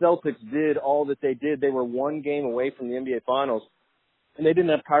Boston Celtics did all that they did. They were one game away from the NBA Finals, and they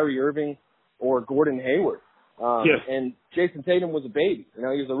didn't have Kyrie Irving or Gordon Hayward. And Jason Tatum was a baby. He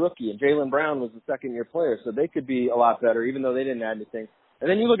was a rookie, and Jaylen Brown was a second-year player, so they could be a lot better, even though they didn't add anything. And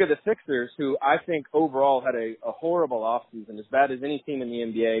then you look at the Sixers, who I think overall had a horrible offseason, as bad as any team in the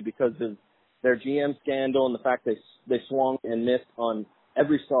NBA because of their GM scandal and the fact they swung and missed on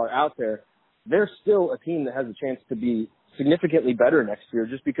every star out there. They're still a team that has a chance to be significantly better next year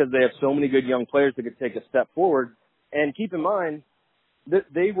just because they have so many good young players that could take a step forward. And keep in mind that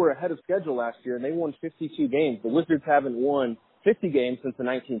they were ahead of schedule last year and they won 52 games. The Wizards haven't won 50 games since the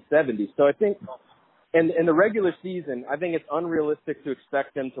 1970s. So I think in the regular season, I think it's unrealistic to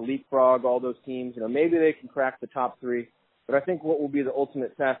expect them to leapfrog all those teams. Maybe they can crack the top three, but I think what will be the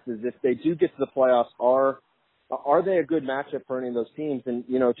ultimate test is if they do get to the playoffs, are they a good matchup for any of those teams? And,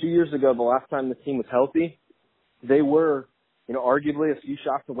 2 years ago, the last time this team was healthy, they were, arguably a few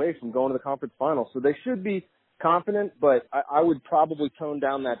shots away from going to the conference finals. So they should be confident, but I would probably tone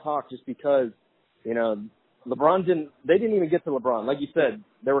down that talk just because, they didn't even get to LeBron. Like you said,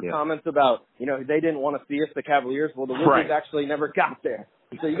 there were comments about, they didn't want to see us, the Cavaliers. Well, the Wizards actually never got there.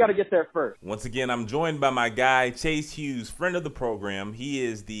 So you got to get there first. Once again, I'm joined by my guy, Chase Hughes, friend of the program. He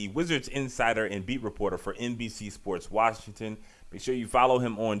is the Wizards insider and beat reporter for NBC Sports Washington. Make sure you follow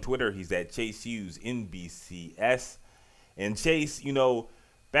him on Twitter. He's at Chase Hughes, NBCS. And Chase,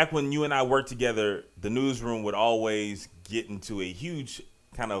 back when you and I worked together, the newsroom would always get into a huge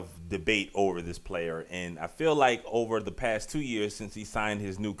kind of debate over this player. And I feel like over the past 2 years since he signed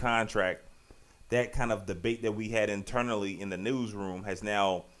his new contract, that kind of debate that we had internally in the newsroom has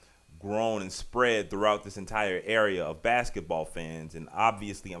now grown and spread throughout this entire area of basketball fans. And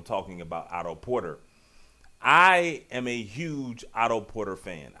obviously I'm talking about Otto Porter. I am a huge Otto Porter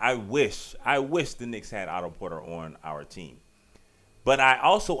fan. I wish the Knicks had Otto Porter on our team. But I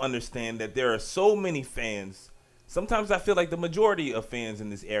also understand that there are so many fans, sometimes I feel like the majority of fans in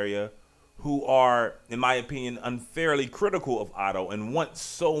this area, who are, in my opinion, unfairly critical of Otto and want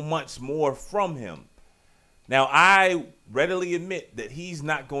so much more from him. Now, I readily admit that he's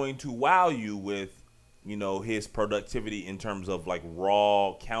not going to wow you with, his productivity in terms of like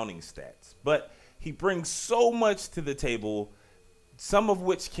raw counting stats. But he brings so much to the table, some of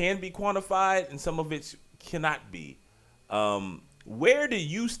which can be quantified and some of which cannot be. Where do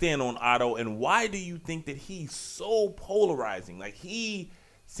you stand on Otto, and why do you think that he's so polarizing? Like, he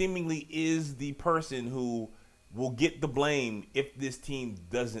seemingly is the person who will get the blame if this team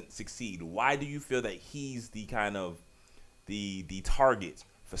doesn't succeed. Why do you feel that he's the kind of the target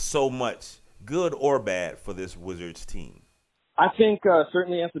for so much, good or bad, for this Wizards team? I think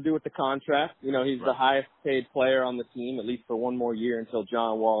certainly has to do with the contract. You know, he's the highest paid player on the team, at least for one more year until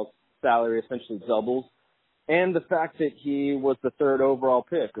John Wall's salary essentially doubles. And the fact that he was the third overall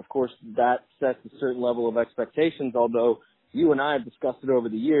pick. Of course, that sets a certain level of expectations, although you and I have discussed it over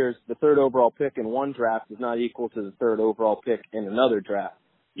the years. The third overall pick in one draft is not equal to the third overall pick in another draft.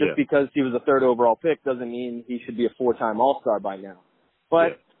 Just because he was a third overall pick doesn't mean he should be a four-time All-Star by now.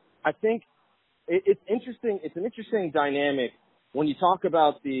 But I think it's interesting. It's an interesting dynamic when you talk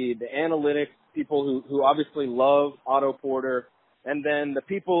about the analytics, people who obviously love Otto Porter, and then the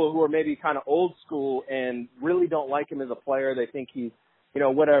people who are maybe kind of old school and really don't like him as a player. They think he's,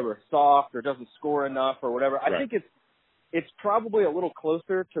 whatever, soft or doesn't score enough or whatever. I think it's probably a little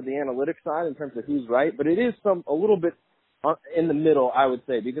closer to the analytics side in terms of who's right, but it is a little bit in the middle, I would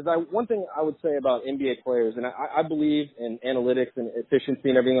say, because one thing I would say about NBA players, and I believe in analytics and efficiency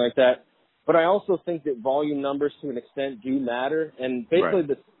and everything like that, but I also think that volume numbers to an extent do matter. And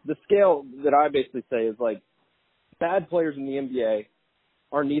basically the scale that I basically say is like bad players in the NBA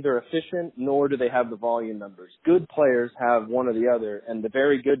are neither efficient nor do they have the volume numbers. Good players have one or the other, and the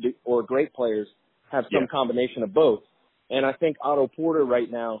very good or great players have some combination of both. And I think Otto Porter right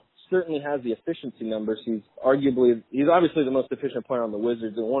now certainly has the efficiency numbers. He's obviously the most efficient player on the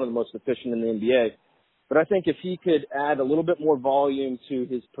Wizards and one of the most efficient in the NBA. But I think if he could add a little bit more volume to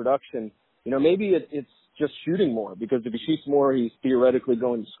his production, maybe it's just shooting more, because if he shoots more, he's theoretically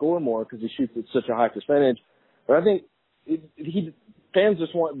going to score more because he shoots at such a high percentage. But I think the fans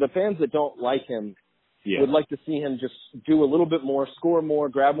that don't like him would like to see him just do a little bit more, score more,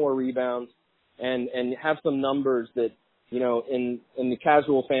 grab more rebounds, and have some numbers that, in the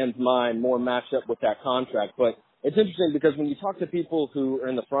casual fan's mind, more match up with that contract. But it's interesting because when you talk to people who are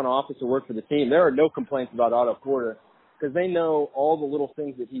in the front office who work for the team, there are no complaints about Otto Porter because they know all the little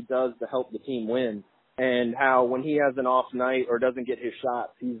things that he does to help the team win, and how when he has an off night or doesn't get his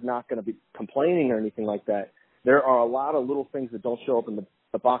shots, he's not going to be complaining or anything like that. There are a lot of little things that don't show up in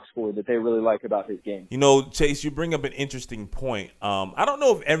the box score that they really like about his game. Chase, you bring up an interesting point. I don't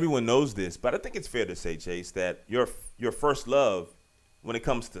know if everyone knows this, but I think it's fair to say, Chase, that your first love when it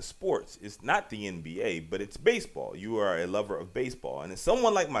comes to sports is not the NBA, but it's baseball. You are a lover of baseball. And as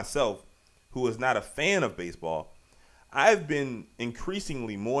someone like myself who is not a fan of baseball, I've been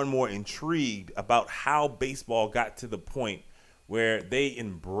increasingly more and more intrigued about how baseball got to the point where they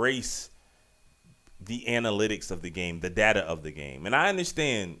embrace the analytics of the game, the data of the game. And I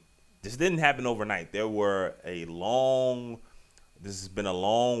understand this didn't happen overnight. This has been a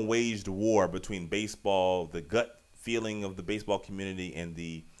long waged war between baseball, the gut feeling of the baseball community, and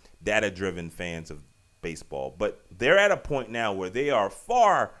the data-driven fans of baseball. But they're at a point now where they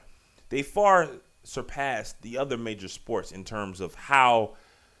far surpassed the other major sports in terms of how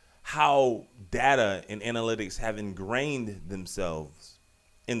data and analytics have ingrained themselves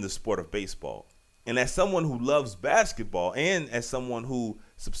in the sport of baseball. And as someone who loves basketball and as someone who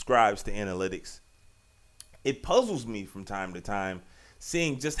subscribes to analytics, it puzzles me from time to time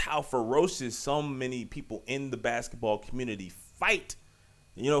seeing just how ferocious so many people in the basketball community fight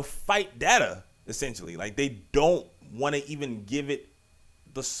data, essentially. Like, they don't want to even give it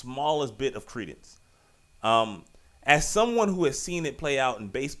the smallest bit of credence. As someone who has seen it play out in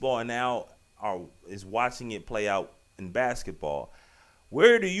baseball and now is watching it play out in basketball,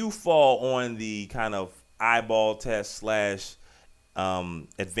 where do you fall on the kind of eyeball test /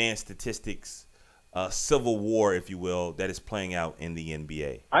 advanced statistics civil war, if you will, that is playing out in the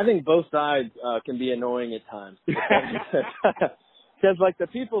NBA? I think both sides can be annoying at times. Because, the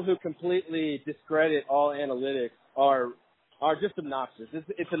people who completely discredit all analytics are just obnoxious.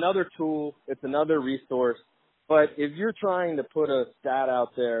 It's another tool. It's another resource. But if you're trying to put a stat out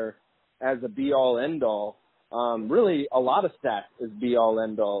there as a be-all, end-all, really a lot of stats is be-all,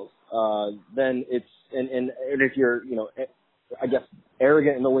 end-alls, then it's and if you're, I guess,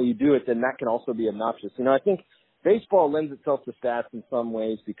 arrogant in the way you do it, then that can also be obnoxious. I think baseball lends itself to stats in some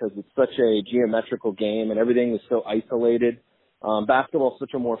ways because it's such a geometrical game and everything is so isolated. Basketball is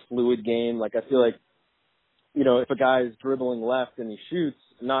such a more fluid game. I feel like, if a guy is dribbling left and he shoots,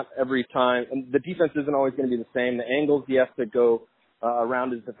 not every time, and the defense isn't always going to be the same. The angles he has to go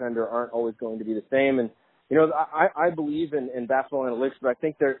around his defender aren't always going to be the same. And, I believe in basketball analytics, but I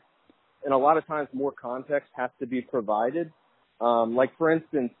think and a lot of times more context has to be provided. For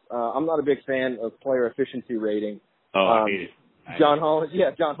instance, I'm not a big fan of player efficiency rating. I hate it. John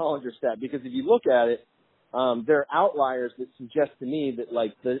Hollinger's stat, because if you look at it, there are outliers that suggest to me that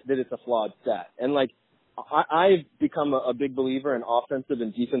that it's a flawed stat. And I've become a big believer in offensive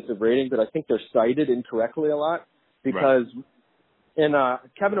and defensive ratings, but I think they're cited incorrectly a lot because in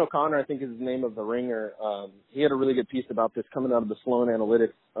Kevin O'Connor, I think is his name of The Ringer, he had a really good piece about this coming out of the Sloan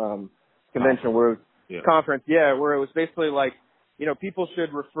Analytics convention conference, where it was basically people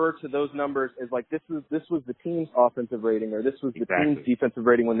should refer to those numbers as this was the team's offensive rating or this was the team's defensive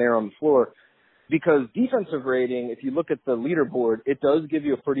rating when they're on the floor. Because defensive rating, if you look at the leaderboard, it does give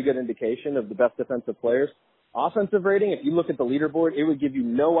you a pretty good indication of the best defensive players. Offensive rating, if you look at the leaderboard, it would give you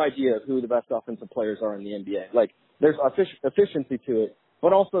no idea of who the best offensive players are in the NBA. There's efficiency to it,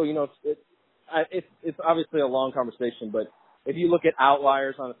 but also, it's obviously a long conversation, but if you look at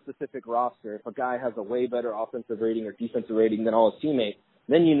outliers on a specific roster, if a guy has a way better offensive rating or defensive rating than all his teammates,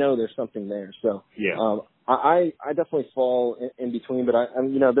 then there's something there. So, I definitely fall in between, but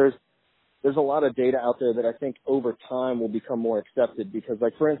there's a lot of data out there that I think over time will become more accepted because,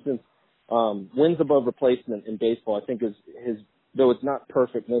 for instance, wins above replacement in baseball, I think though it's not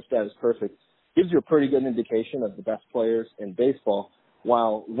perfect, no stat is perfect, gives you a pretty good indication of the best players in baseball,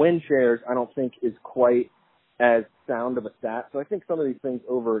 while win shares I don't think is quite as sound of a stat. So I think some of these things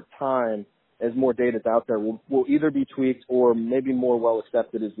over time, as more data's out there, will either be tweaked or maybe more well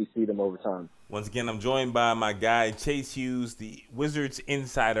accepted as we see them over time. Once again, I'm joined by my guy, Chase Hughes, the Wizards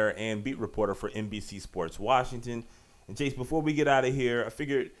insider and beat reporter for NBC Sports Washington. And Chase, before we get out of here, I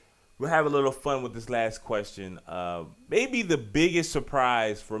figured we'll have a little fun with this last question. Maybe the biggest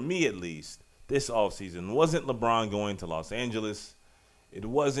surprise, for me at least, this offseason wasn't LeBron going to Los Angeles. It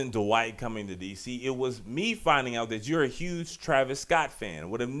wasn't Dwight coming to D.C. It was me finding out that you're a huge Travis Scott fan.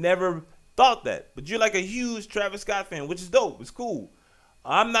 Would have never thought that, but you're a huge Travis Scott fan, which is dope. It's cool.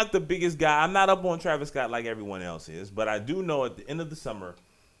 I'm not the biggest guy. I'm not up on Travis Scott like everyone else is, but I do know at the end of the summer,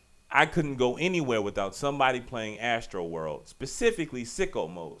 I couldn't go anywhere without somebody playing Astro World, specifically Sicko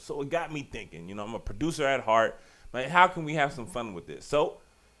Mode. So it got me thinking, I'm a producer at heart, but how can we have some fun with this? So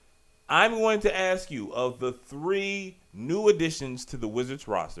I'm going to ask you, of the 3 new additions to the Wizards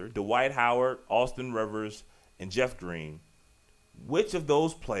roster, Dwight Howard, Austin Rivers, and Jeff Green, which of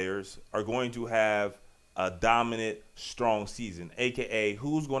those players are going to have a dominant, strong season, a.k.a.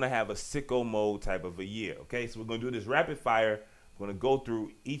 who's going to have a Sicko Mode type of a year? Okay, so we're going to do this rapid fire. We're going to go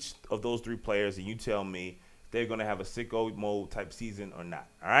through each of those 3 players, and you tell me if they're going to have a Sicko Mode type season or not,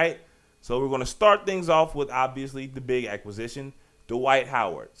 all right? So we're going to start things off with, obviously, the big acquisition, Dwight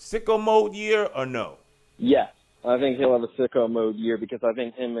Howard. Sicko Mode year or no? Yes, I think he'll have a Sicko Mode year because I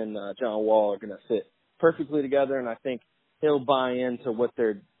think him and John Wall are going to fit perfectly together, and I think he'll buy into what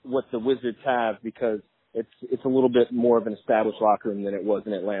the Wizards have because it's a little bit more of an established locker room than it was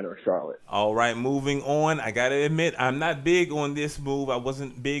in Atlanta or Charlotte. All right, moving on. I got to admit, I'm not big on this move. I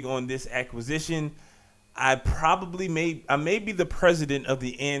wasn't big on this acquisition. I may be the president of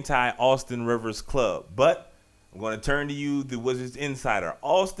the anti-Austin Rivers club, but I'm going to turn to you, the Wizards insider.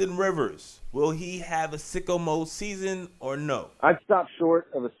 Austin Rivers, will he have a Sicko Mode season or no? I'd stop short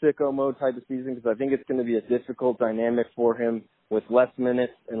of a Sicko Mode type of season because I think it's going to be a difficult dynamic for him with less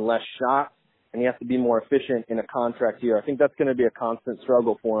minutes and less shots, and he has to be more efficient in a contract year. I think that's going to be a constant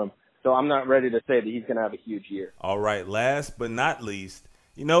struggle for him. So I'm not ready to say that he's going to have a huge year. All right, last but not least,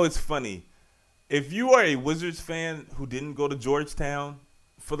 it's funny. If you are a Wizards fan who didn't go to Georgetown,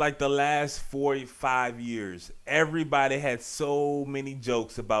 for the last 45 years, everybody had so many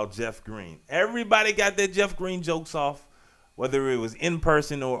jokes about Jeff Green. Everybody got their Jeff Green jokes off, whether it was in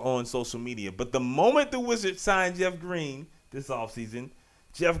person or on social media. But the moment the Wizards signed Jeff Green this offseason,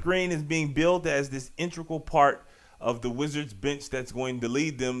 Jeff Green is being billed as this integral part of the Wizards bench that's going to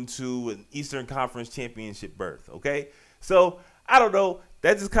lead them to an Eastern Conference championship berth, okay? So, I don't know.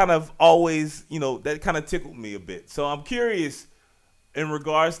 That just kind of always, that kind of tickled me a bit. So, I'm curious, in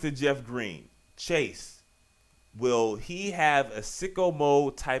regards to Jeff Green, Chase, will he have a Sicko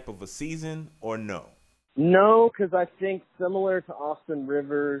Mode type of a season or no? No, because I think similar to Austin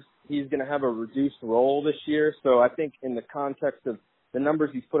Rivers, he's going to have a reduced role this year. So I think in the context of the numbers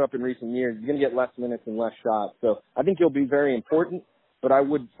he's put up in recent years, he's going to get less minutes and less shots. So I think he'll be very important, but I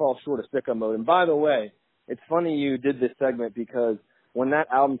would fall short of Sicko Mode. And by the way, it's funny you did this segment because when that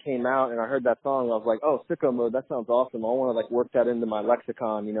album came out and I heard that song, I was like, oh, Sicko Mode, that sounds awesome. I want to work that into my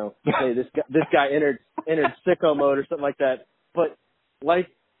lexicon, hey, this guy entered Sicko Mode or something like that. But like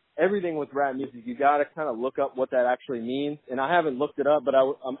everything with rap music, you got to kind of look up what that actually means. And I haven't looked it up, but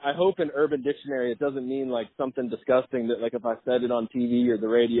I hope in Urban Dictionary it doesn't mean something disgusting that if I said it on TV or the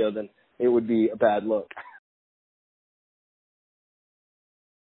radio, then it would be a bad look.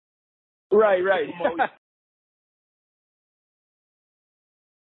 Right.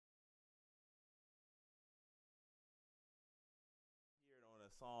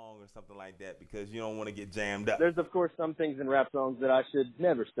 or something like that because you don't want to get jammed up. There's, of course, some things in rap songs that I should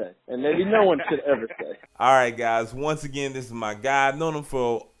never say, and maybe no one should ever say. All right, guys. Once again, this is my guy. I've known him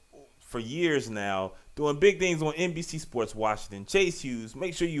for years now, doing big things on NBC Sports Washington. Chase Hughes.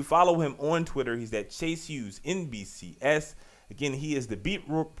 Make sure you follow him on Twitter. He's at Chase Hughes NBCS. Again, he is the beat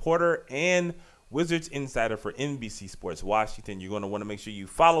reporter and Wizards insider for NBC Sports Washington. You're going to want to make sure you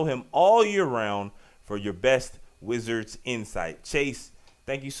follow him all year round for your best Wizards insight. Chase,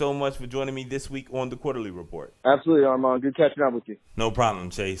 thank you so much for joining me this week on the Quarterly Report. Absolutely, Armon. Good catching up with you. No problem,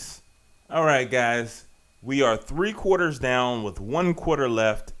 Chase. All right, guys. We are 3 quarters down with 1 quarter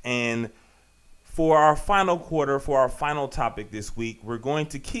left. And for our final quarter, for our final topic this week, we're going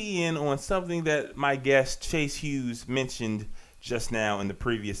to key in on something that my guest Chase Hughes mentioned just now in the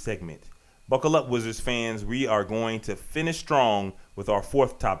previous segment. Buckle up, Wizards fans. We are going to finish strong with our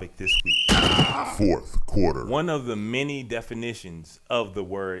 4th topic this week. 4th quarter. One of the many definitions of the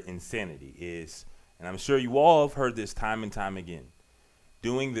word insanity is, and I'm sure you all have heard this time and time again,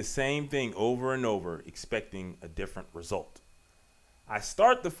 doing the same thing over and over, expecting a different result. I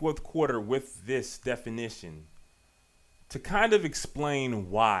start the 4th quarter with this definition to kind of explain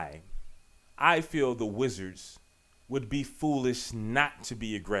why I feel the Wizards would be foolish not to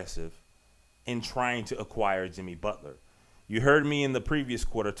be aggressive in trying to acquire Jimmy Butler. You heard me in the previous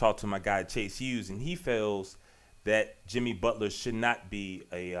quarter talk to my guy Chase Hughes, and he feels that Jimmy Butler should not be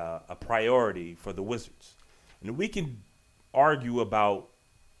a priority for the Wizards. And we can argue about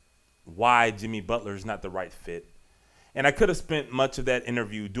why Jimmy Butler is not the right fit. And I could have spent much of that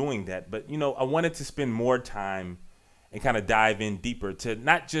interview doing that, but, I wanted to spend more time and kind of dive in deeper to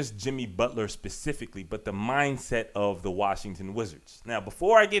not just Jimmy Butler specifically, but the mindset of the Washington Wizards. Now,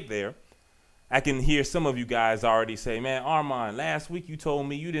 before I get there, I can hear some of you guys already say, man, Armon, last week you told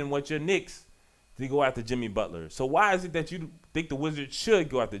me you didn't want your Knicks to go after Jimmy Butler. So why is it that you think the Wizards should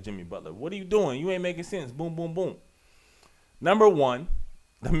go after Jimmy Butler? What are you doing? You ain't making sense. Boom, boom, boom. Number one,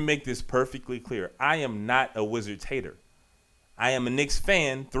 let me make this perfectly clear. I am not a Wizards hater. I am a Knicks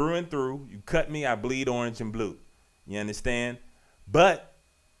fan through and through. You cut me, I bleed orange and blue. You understand? But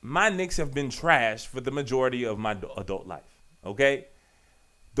my Knicks have been trashed for the majority of my adult life, okay?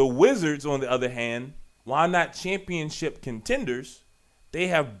 The Wizards, on the other hand, while not championship contenders, they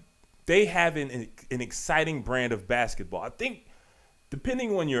have an exciting brand of basketball. I think,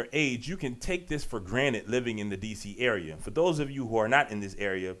 depending on your age, you can take this for granted living in the D.C. area. For those of you who are not in this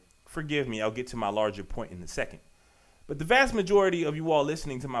area, forgive me, I'll get to my larger point in a second. But the vast majority of you all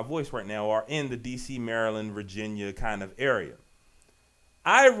listening to my voice right now are in the D.C., Maryland, Virginia kind of area.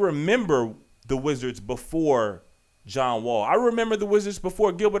 I remember the Wizards before John Wall. I remember the Wizards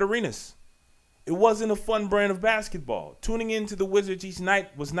before Gilbert Arenas. It wasn't a fun brand of basketball. Tuning into the Wizards each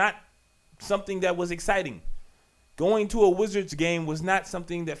night was not something that was exciting. Going to a Wizards game was not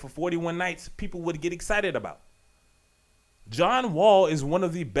something that for 41 nights people would get excited about. John Wall is one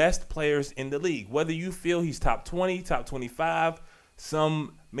of the best players in the league. Whether you feel he's top 20, top 25,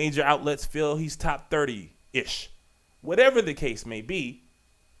 some major outlets feel he's top 30-ish. Whatever the case may be,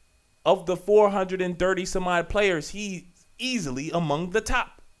 of the 430 some odd players, he's easily among the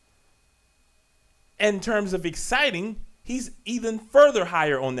top. In terms of exciting, he's even further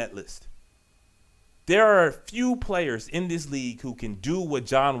higher on that list. There are a few players in this league who can do what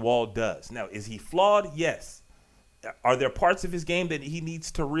John Wall does. Now, is he flawed? Yes. Are there parts of his game that he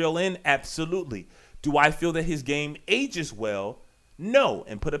needs to reel in? Absolutely. Do I feel that his game ages well? No.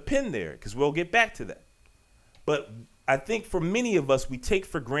 And put a pin there because we'll get back to that. But I think for many of us, we take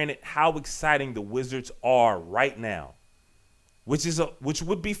for granted how exciting the Wizards are right now, which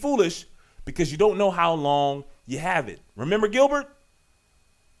would be foolish because you don't know how long you have it. Remember Gilbert?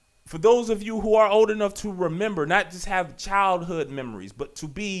 For those of you who are old enough to remember, not just have childhood memories, but to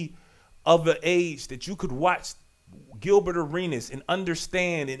be of the age that you could watch Gilbert Arenas and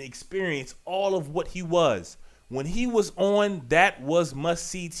understand and experience all of what he was. When he was on, that was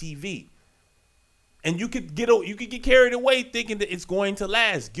must-see TV. And you could get carried away thinking that it's going to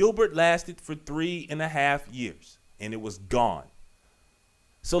last. Gilbert lasted for 3.5 years, and it was gone.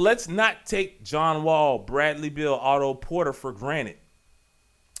 So let's not take John Wall, Bradley Beal, Otto Porter for granted.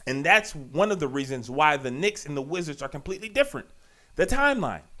 And that's one of the reasons why the Knicks and the Wizards are completely different. The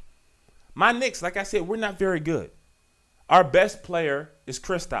timeline. My Knicks, like I said, we're not very good. Our best player is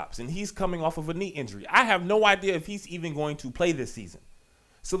Kristaps, and he's coming off of a knee injury. I have no idea if he's even going to play this season.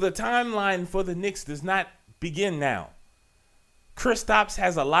 So the timeline for the Knicks does not begin now. Kristaps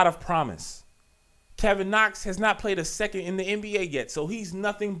has a lot of promise. Kevin Knox has not played a second in the NBA yet, so he's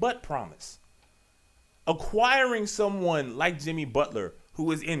nothing but promise. Acquiring someone like Jimmy Butler,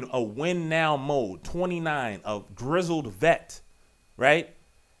 who is in a win-now mode, 29, a grizzled vet, right?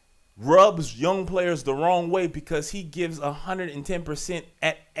 rubs young players the wrong way because he gives 110%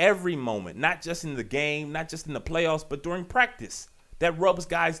 at every moment, not just in the game, not just in the playoffs, but during practice. That rubs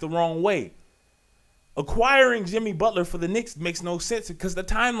guys the wrong way. Acquiring Jimmy Butler for the Knicks makes no sense because the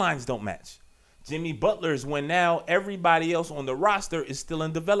timelines don't match. Jimmy Butler is when now everybody else on the roster is still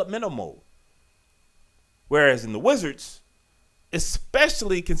in developmental mode. Whereas in the Wizards,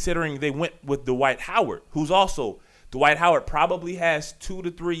 especially considering they went with Dwight Howard, Dwight Howard probably has 2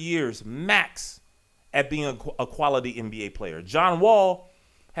 to 3 years max at being a quality NBA player. John Wall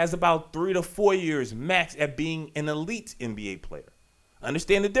has about 3 to 4 years max at being an elite NBA player.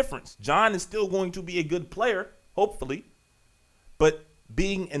 Understand the difference. John is still going to be a good player, hopefully, but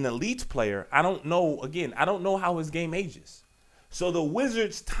being an elite player, I don't know how his game ages. So the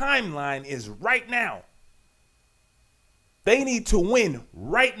Wizards' timeline is right now. They need to win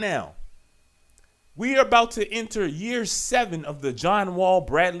right now. We are about to enter year 7 of the John Wall,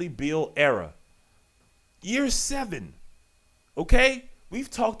 Bradley Beal era. Year 7. Okay? We've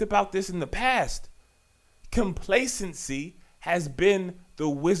talked about this in the past. Complacency has been the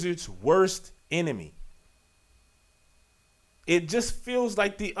Wizards' worst enemy. It just feels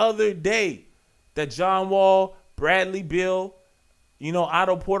like the other day that John Wall, Bradley Beal,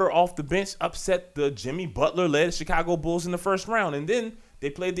 Otto Porter off the bench upset the Jimmy Butler-led Chicago Bulls in the first round. And then they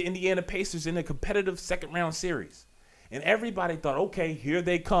played the Indiana Pacers in a competitive second-round series. And everybody thought, okay, here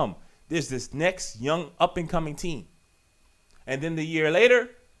they come. There's this next young up-and-coming team. And then the year later,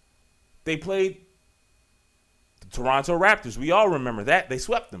 they played the Toronto Raptors. We all remember that. They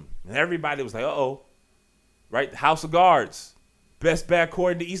swept them. And everybody was like, uh-oh. Right? House of Guards. Best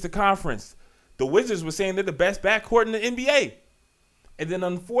backcourt in the Eastern Conference. The Wizards were saying they're the best backcourt in the NBA. And then,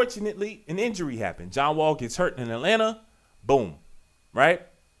 unfortunately, an injury happened. John Wall gets hurt in Atlanta. Boom. Right?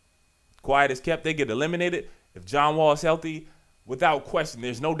 Quiet is kept. They get eliminated. If John Wall is healthy, without question,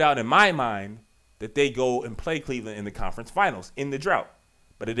 there's no doubt in my mind that they go and play Cleveland in the conference finals in the drought.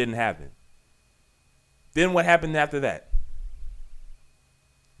 But it didn't happen. Then what happened after that?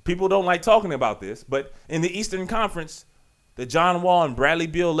 People don't like talking about this, but in the Eastern Conference, the John Wall and Bradley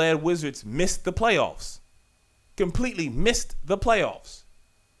Beal-led Wizards missed the playoffs. Completely missed the playoffs.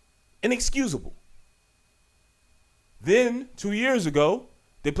 Inexcusable. Then, 2 years ago,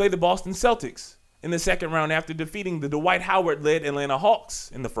 they played the Boston Celtics in the second round after defeating the Dwight Howard-led Atlanta Hawks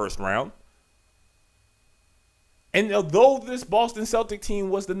in the first round. And although this Boston Celtic team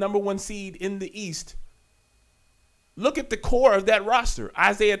was the number 1 seed in the East, look at the core of that roster.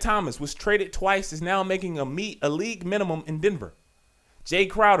 Isaiah Thomas was traded twice, is now making a league minimum in Denver. Jay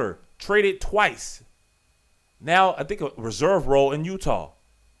Crowder traded twice. Now, I think a reserve role in Utah.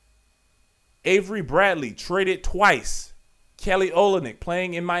 Avery Bradley traded twice. Kelly Olynyk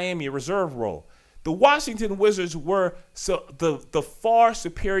playing in Miami, a reserve role. The Washington Wizards were the far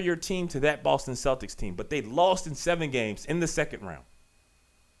superior team to that Boston Celtics team, but they lost in 7 games in the second round.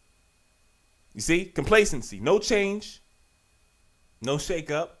 You see, complacency, no change, no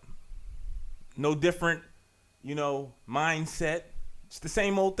shakeup, no different, mindset. It's the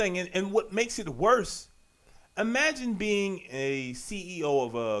same old thing. And what makes it worse, imagine being a CEO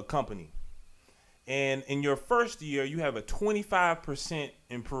of a company, and in your first year, you have a 25%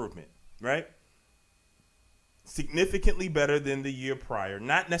 improvement, right? Significantly better than the year prior.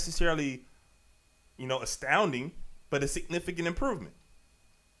 Not necessarily, astounding, but a significant improvement.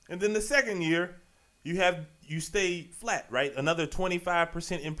 And then the second year, you stay flat, right? Another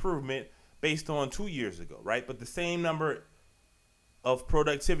 25% improvement based on 2 years ago, right? But the same number of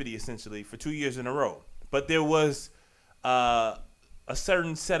productivity, essentially, for 2 years in a row. But there was a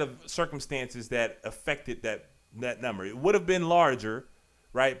certain set of circumstances that affected that number. It would have been larger,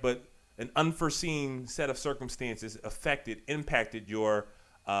 right? But an unforeseen set of circumstances impacted your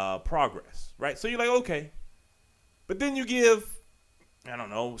progress, right? So you're like, okay. But then you give,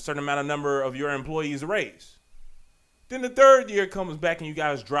 a certain amount of number of your employees a raise. Then the third year comes back and you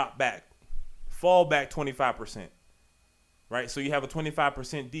guys fall back 25%, right? So you have a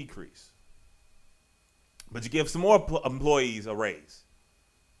 25% decrease. But you give some more employees a raise.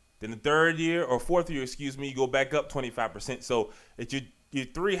 Then the third year or fourth year, you go back up 25%. So it's your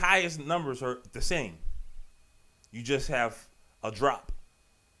 3 highest numbers are the same. You just have a drop.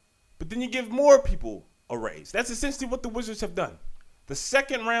 But then you give more people a raise. That's essentially what the Wizards have done. The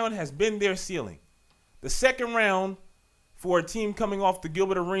second round has been their ceiling. The second round for a team coming off the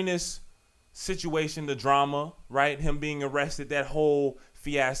Gilbert Arenas situation, the drama, right? Him being arrested, that whole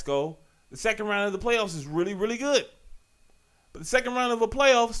fiasco. The second round of the playoffs is really, really good. But the second round of the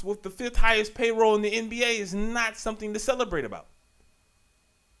playoffs with the 5th highest payroll in the NBA is not something to celebrate about.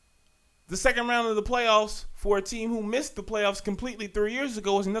 The second round of the playoffs for a team who missed the playoffs completely 3 years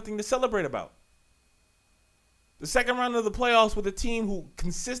ago is nothing to celebrate about. The second round of the playoffs with a team who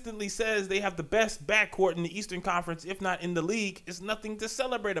consistently says they have the best backcourt in the Eastern Conference, if not in the league, is nothing to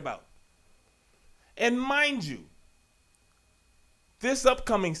celebrate about. And mind you, this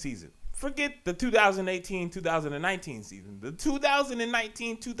upcoming season, forget the 2018-2019 season, the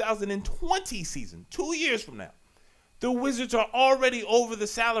 2019-2020 season, 2 years from now, the Wizards are already over the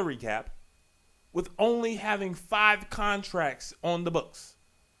salary cap with only having 5 contracts on the books.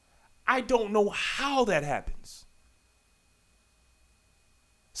 I don't know how that happens.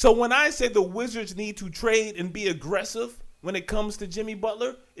 So when I say the Wizards need to trade and be aggressive when it comes to Jimmy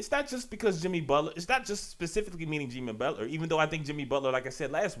Butler, it's not just because Jimmy Butler, it's not just specifically meaning Jimmy Butler, even though I think Jimmy Butler, like I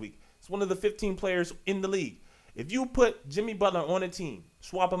said last week, is one of the 15 players in the league. If you put Jimmy Butler on a team,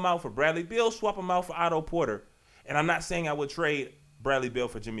 swap him out for Bradley Beal, swap him out for Otto Porter, and I'm not saying I would trade Bradley Beal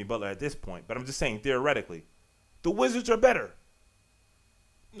for Jimmy Butler at this point, but I'm just saying theoretically, the Wizards are better.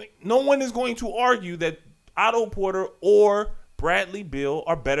 No one is going to argue that Otto Porter or Bradley Beal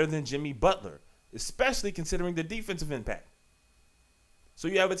are better than Jimmy Butler, especially considering the defensive impact. So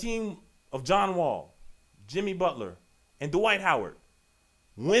you have a team of John Wall, Jimmy Butler, and Dwight Howard.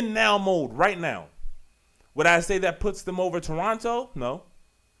 Win now mode right now. Would I say that puts them over Toronto? No.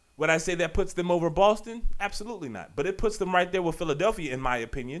 Would I say that puts them over Boston? Absolutely not. But it puts them right there with Philadelphia, in my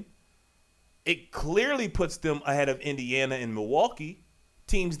opinion. It clearly puts them ahead of Indiana and Milwaukee,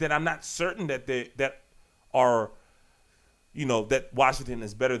 teams that I'm not certain that Washington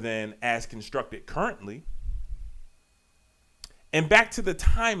is better than as constructed currently. And back to the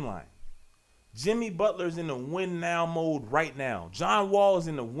timeline. Jimmy Butler's in the win now mode right now. John Wall is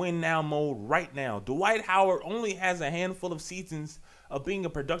in the win now mode right now. Dwight Howard only has a handful of seasons of being a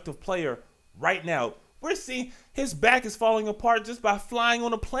productive player right now. We're seeing his back is falling apart just by flying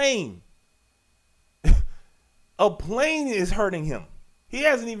on a plane. A plane is hurting him. He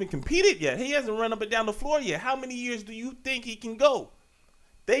hasn't even competed yet. He hasn't run up and down the floor yet. How many years do you think he can go?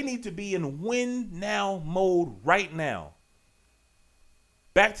 They need to be in win now mode right now.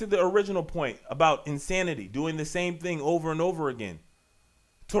 Back to the original point about insanity, doing the same thing over and over again.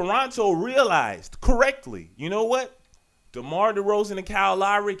 Toronto realized correctly, you know what? DeMar DeRozan and Kyle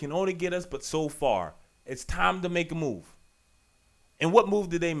Lowry can only get us but so far. It's time to make a move. And what move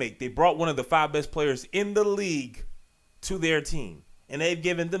did they make? They brought one of the 5 best players in the league to their team. And they've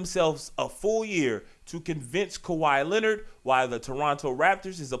given themselves a full year to convince Kawhi Leonard why the Toronto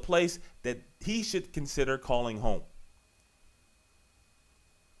Raptors is a place that he should consider calling home.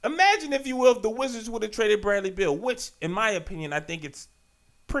 Imagine, if you will, if the Wizards would have traded Bradley Beal, which, in my opinion, I think it's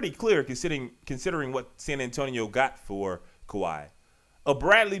pretty clear considering what San Antonio got for Kawhi. A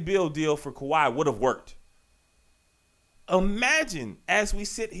Bradley Beal deal for Kawhi would have worked. Imagine, as we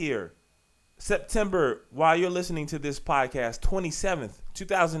sit here, September, while you're listening to this podcast, 27th,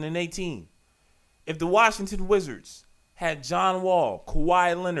 2018, if the Washington Wizards had John Wall,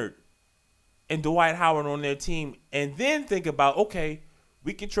 Kawhi Leonard, and Dwight Howard on their team, and then think about, okay,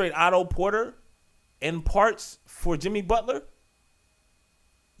 we can trade Otto Porter in parts for Jimmy Butler.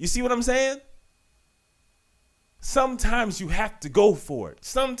 You see what I'm saying? Sometimes you have to go for it.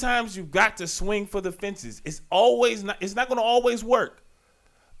 Sometimes you've got to swing for the fences. It's not going to always work.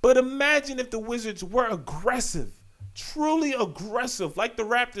 But imagine if the Wizards were aggressive, truly aggressive, like the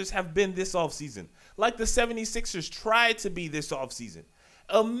Raptors have been this offseason, like the 76ers tried to be this offseason.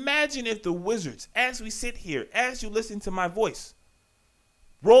 Imagine if the Wizards, as we sit here, as you listen to my voice,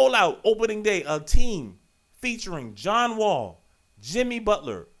 roll out opening day a team featuring John Wall, Jimmy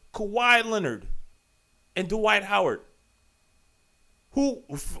Butler, Kawhi Leonard, and Dwight Howard. Who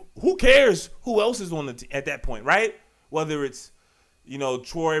cares who else is on the at that point, right? Whether it's,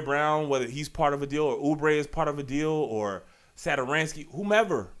 Troy Brown, whether he's part of a deal, or Oubre is part of a deal, or Satoransky,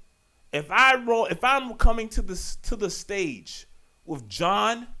 whomever. If I'm coming to the stage with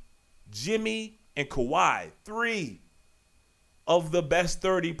John, Jimmy, and Kawhi, 3 of the best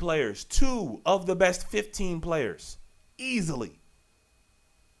 30 players, 2 of the best 15 players, easily.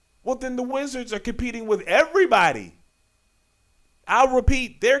 Well, then the Wizards are competing with everybody. I'll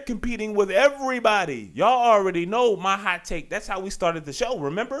repeat, they're competing with everybody. Y'all already know my hot take. That's how we started the show,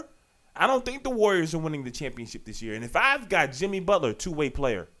 remember? I don't think the Warriors are winning the championship this year. And if I've got Jimmy Butler, 2-way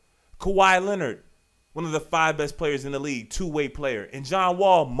player, Kawhi Leonard, one of the 5 best players in the league, 2-way player, and John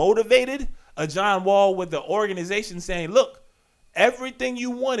Wall motivated, a John Wall with the organization saying, look, everything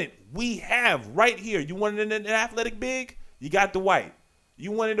you wanted, we have right here. You wanted an athletic big? You got Dwight.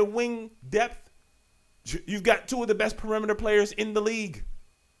 You wanted a wing depth? You've got 2 of the best perimeter players in the league.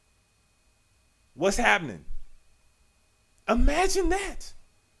 What's happening? Imagine that.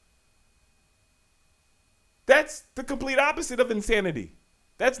 That's the complete opposite of insanity.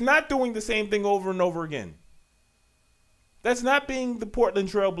 That's not doing the same thing over and over again. That's not being the Portland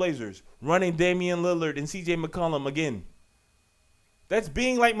Trail Blazers, running Damian Lillard and CJ McCollum again. That's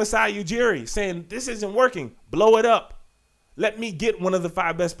being like Masai Ujiri, saying, this isn't working. Blow it up. Let me get one of the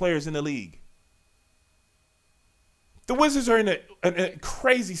 5 best players in the league. The Wizards are in a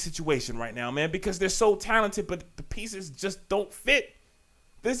crazy situation right now, man, because they're so talented, but the pieces just don't fit.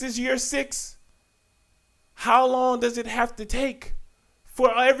 This is year 6. How long does it have to take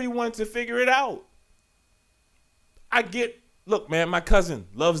for everyone to figure it out? Look, man, my cousin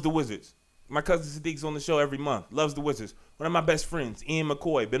loves the Wizards. My cousin Sadiq's on the show every month, loves the Wizards. One of my best friends, Ian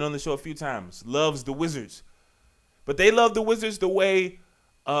McCoy, been on the show a few times, loves the Wizards. But they love the Wizards the way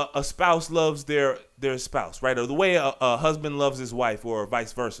a spouse loves their spouse, right? Or the way a husband loves his wife, or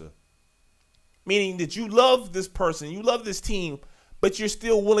vice versa. Meaning that you love this person, you love this team, but you're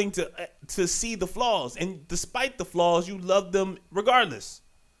still willing to see the flaws. And despite the flaws, you love them regardless.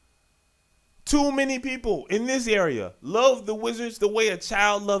 Too many people in this area love the Wizards the way a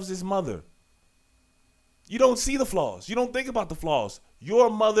child loves his mother. You don't see the flaws. You don't think about the flaws.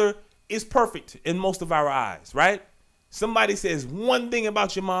 Your mother is perfect in most of our eyes, right? Somebody says one thing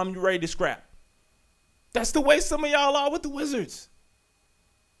about your mom, you're ready to scrap. That's the way some of y'all are with the Wizards.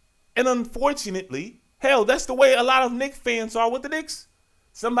 And unfortunately, hell, that's the way a lot of Knicks fans are with the Knicks.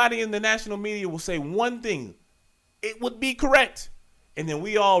 Somebody in the national media will say one thing. It would be correct. And then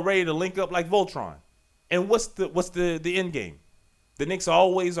we all ready to link up like Voltron. And what's the end game? The Knicks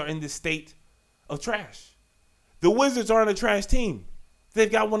always are in this state of trash. The Wizards aren't a trash team.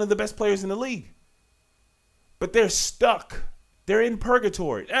 They've got one of the best players in the league. But they're stuck. They're in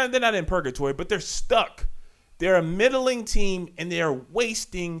purgatory. They're not in purgatory, but they're stuck. They're a middling team, and they're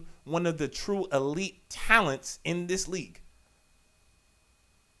wasting one of the true elite talents in this league.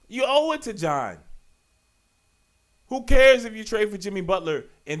 You owe it to John. Who cares if you trade for Jimmy Butler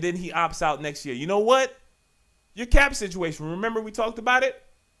and then he opts out next year? You know what? Your cap situation, remember we talked about it?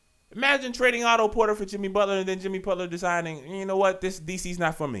 Imagine trading Otto Porter for Jimmy Butler and then Jimmy Butler deciding, you know what, this DC's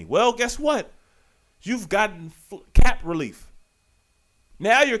not for me. Well, guess what? You've gotten cap relief.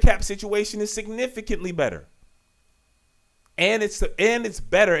 Now your cap situation is significantly better. And it's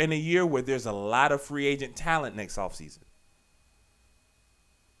better in a year where there's a lot of free agent talent next offseason.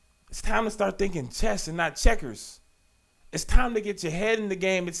 It's time to start thinking chess and not checkers. It's time to get your head in the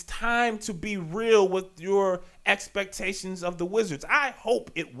game. It's time to be real with your expectations of the Wizards. I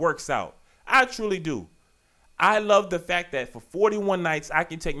hope it works out. I truly do. I love the fact that for 41 nights, I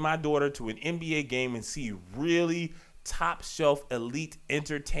can take my daughter to an NBA game and see really top shelf, elite,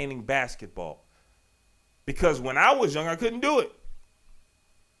 entertaining basketball. Because when I was young, I couldn't do it.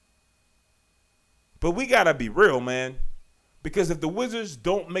 But we got to be real, man. Because if the Wizards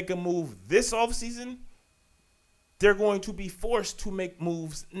don't make a move this offseason, they're going to be forced to make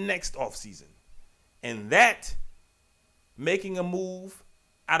moves next offseason. And that, making a move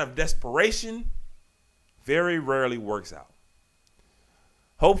out of desperation, very rarely works out.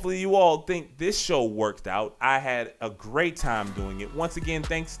 Hopefully you all think this show worked out. I had a great time doing it. Once again,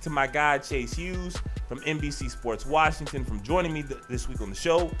 thanks to my guy, Chase Hughes from NBC Sports Washington, for joining me this week on the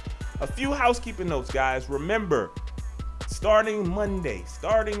show. A few housekeeping notes, guys. Remember, Starting Monday,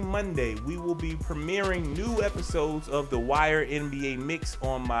 we will be premiering new episodes of the Wire NBA Mix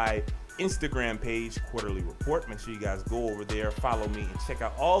on my Instagram page, Quarterly Report. Make sure you guys go over there, follow me, and check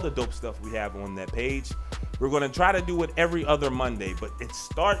out all the dope stuff we have on that page. We're going to try to do it every other Monday, but it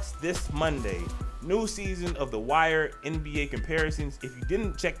starts this Monday. New season of the Wire NBA comparisons. If you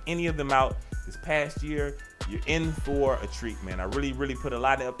didn't check any of them out this past year, you're in for a treat, man. I really put a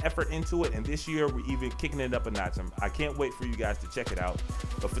lot of effort into it, and this year we're even kicking it up a notch. I can't wait for you guys to check it out.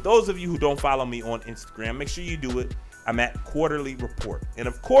 But for those of you who don't follow me on Instagram, make sure you do it. I'm at Quarterly Report. And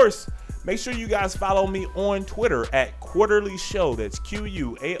of course, make sure you guys follow me on Twitter at Quarterly Show. That's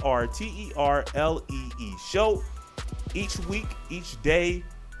QUARTERLEE Show. Each week, each day,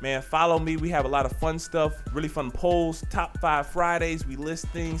 man, follow me. We have a lot of fun stuff, really fun polls, Top 5 Fridays. We list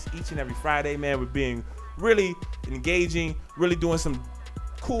things each and every Friday, man. We're being really engaging, really doing some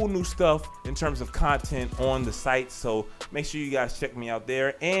cool new stuff in terms of content on the site. So make sure you guys check me out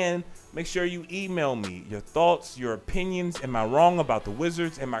there, and make sure you email me your thoughts, your opinions. Am I wrong about the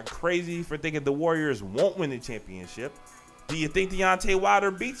Wizards? Am I crazy for thinking the Warriors won't win the championship? Do you think Deontay Wilder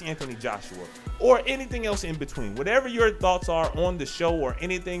beats Anthony Joshua? Or anything else in between? Whatever your thoughts are on the show or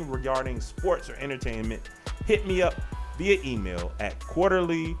anything regarding sports or entertainment, hit me up via email at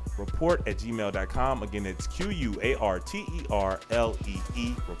quarterlyreport@gmail.com. Again, it's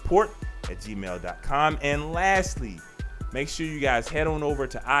QUARTERLEE report@gmail.com. And lastly, make sure you guys head on over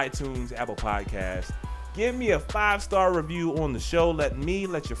to iTunes, Apple Podcasts, Give me a 5-star review on the show. Let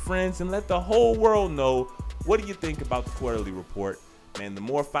your friends, and let the whole world know what do you think about the Quarterly Report. Man, the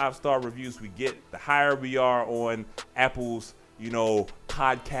more 5-star reviews we get, the higher we are on Apple's,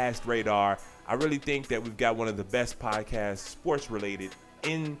 podcast radar. I really think that we've got one of the best podcasts, sports related,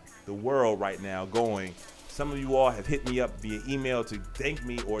 in the world right now going. Some of you all have hit me up via email to thank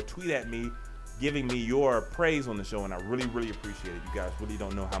me or tweet at me, giving me your praise on the show, and I really, really appreciate it. You guys really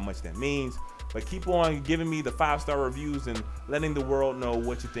don't know how much that means. But keep on giving me the 5-star reviews and letting the world know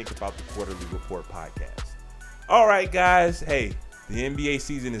what you think about the Quarterly Report podcast. All right, guys. Hey, the NBA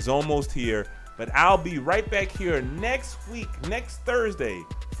season is almost here, but I'll be right back here next week, next Thursday,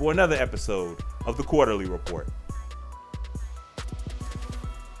 for another episode of the Quarterly Report.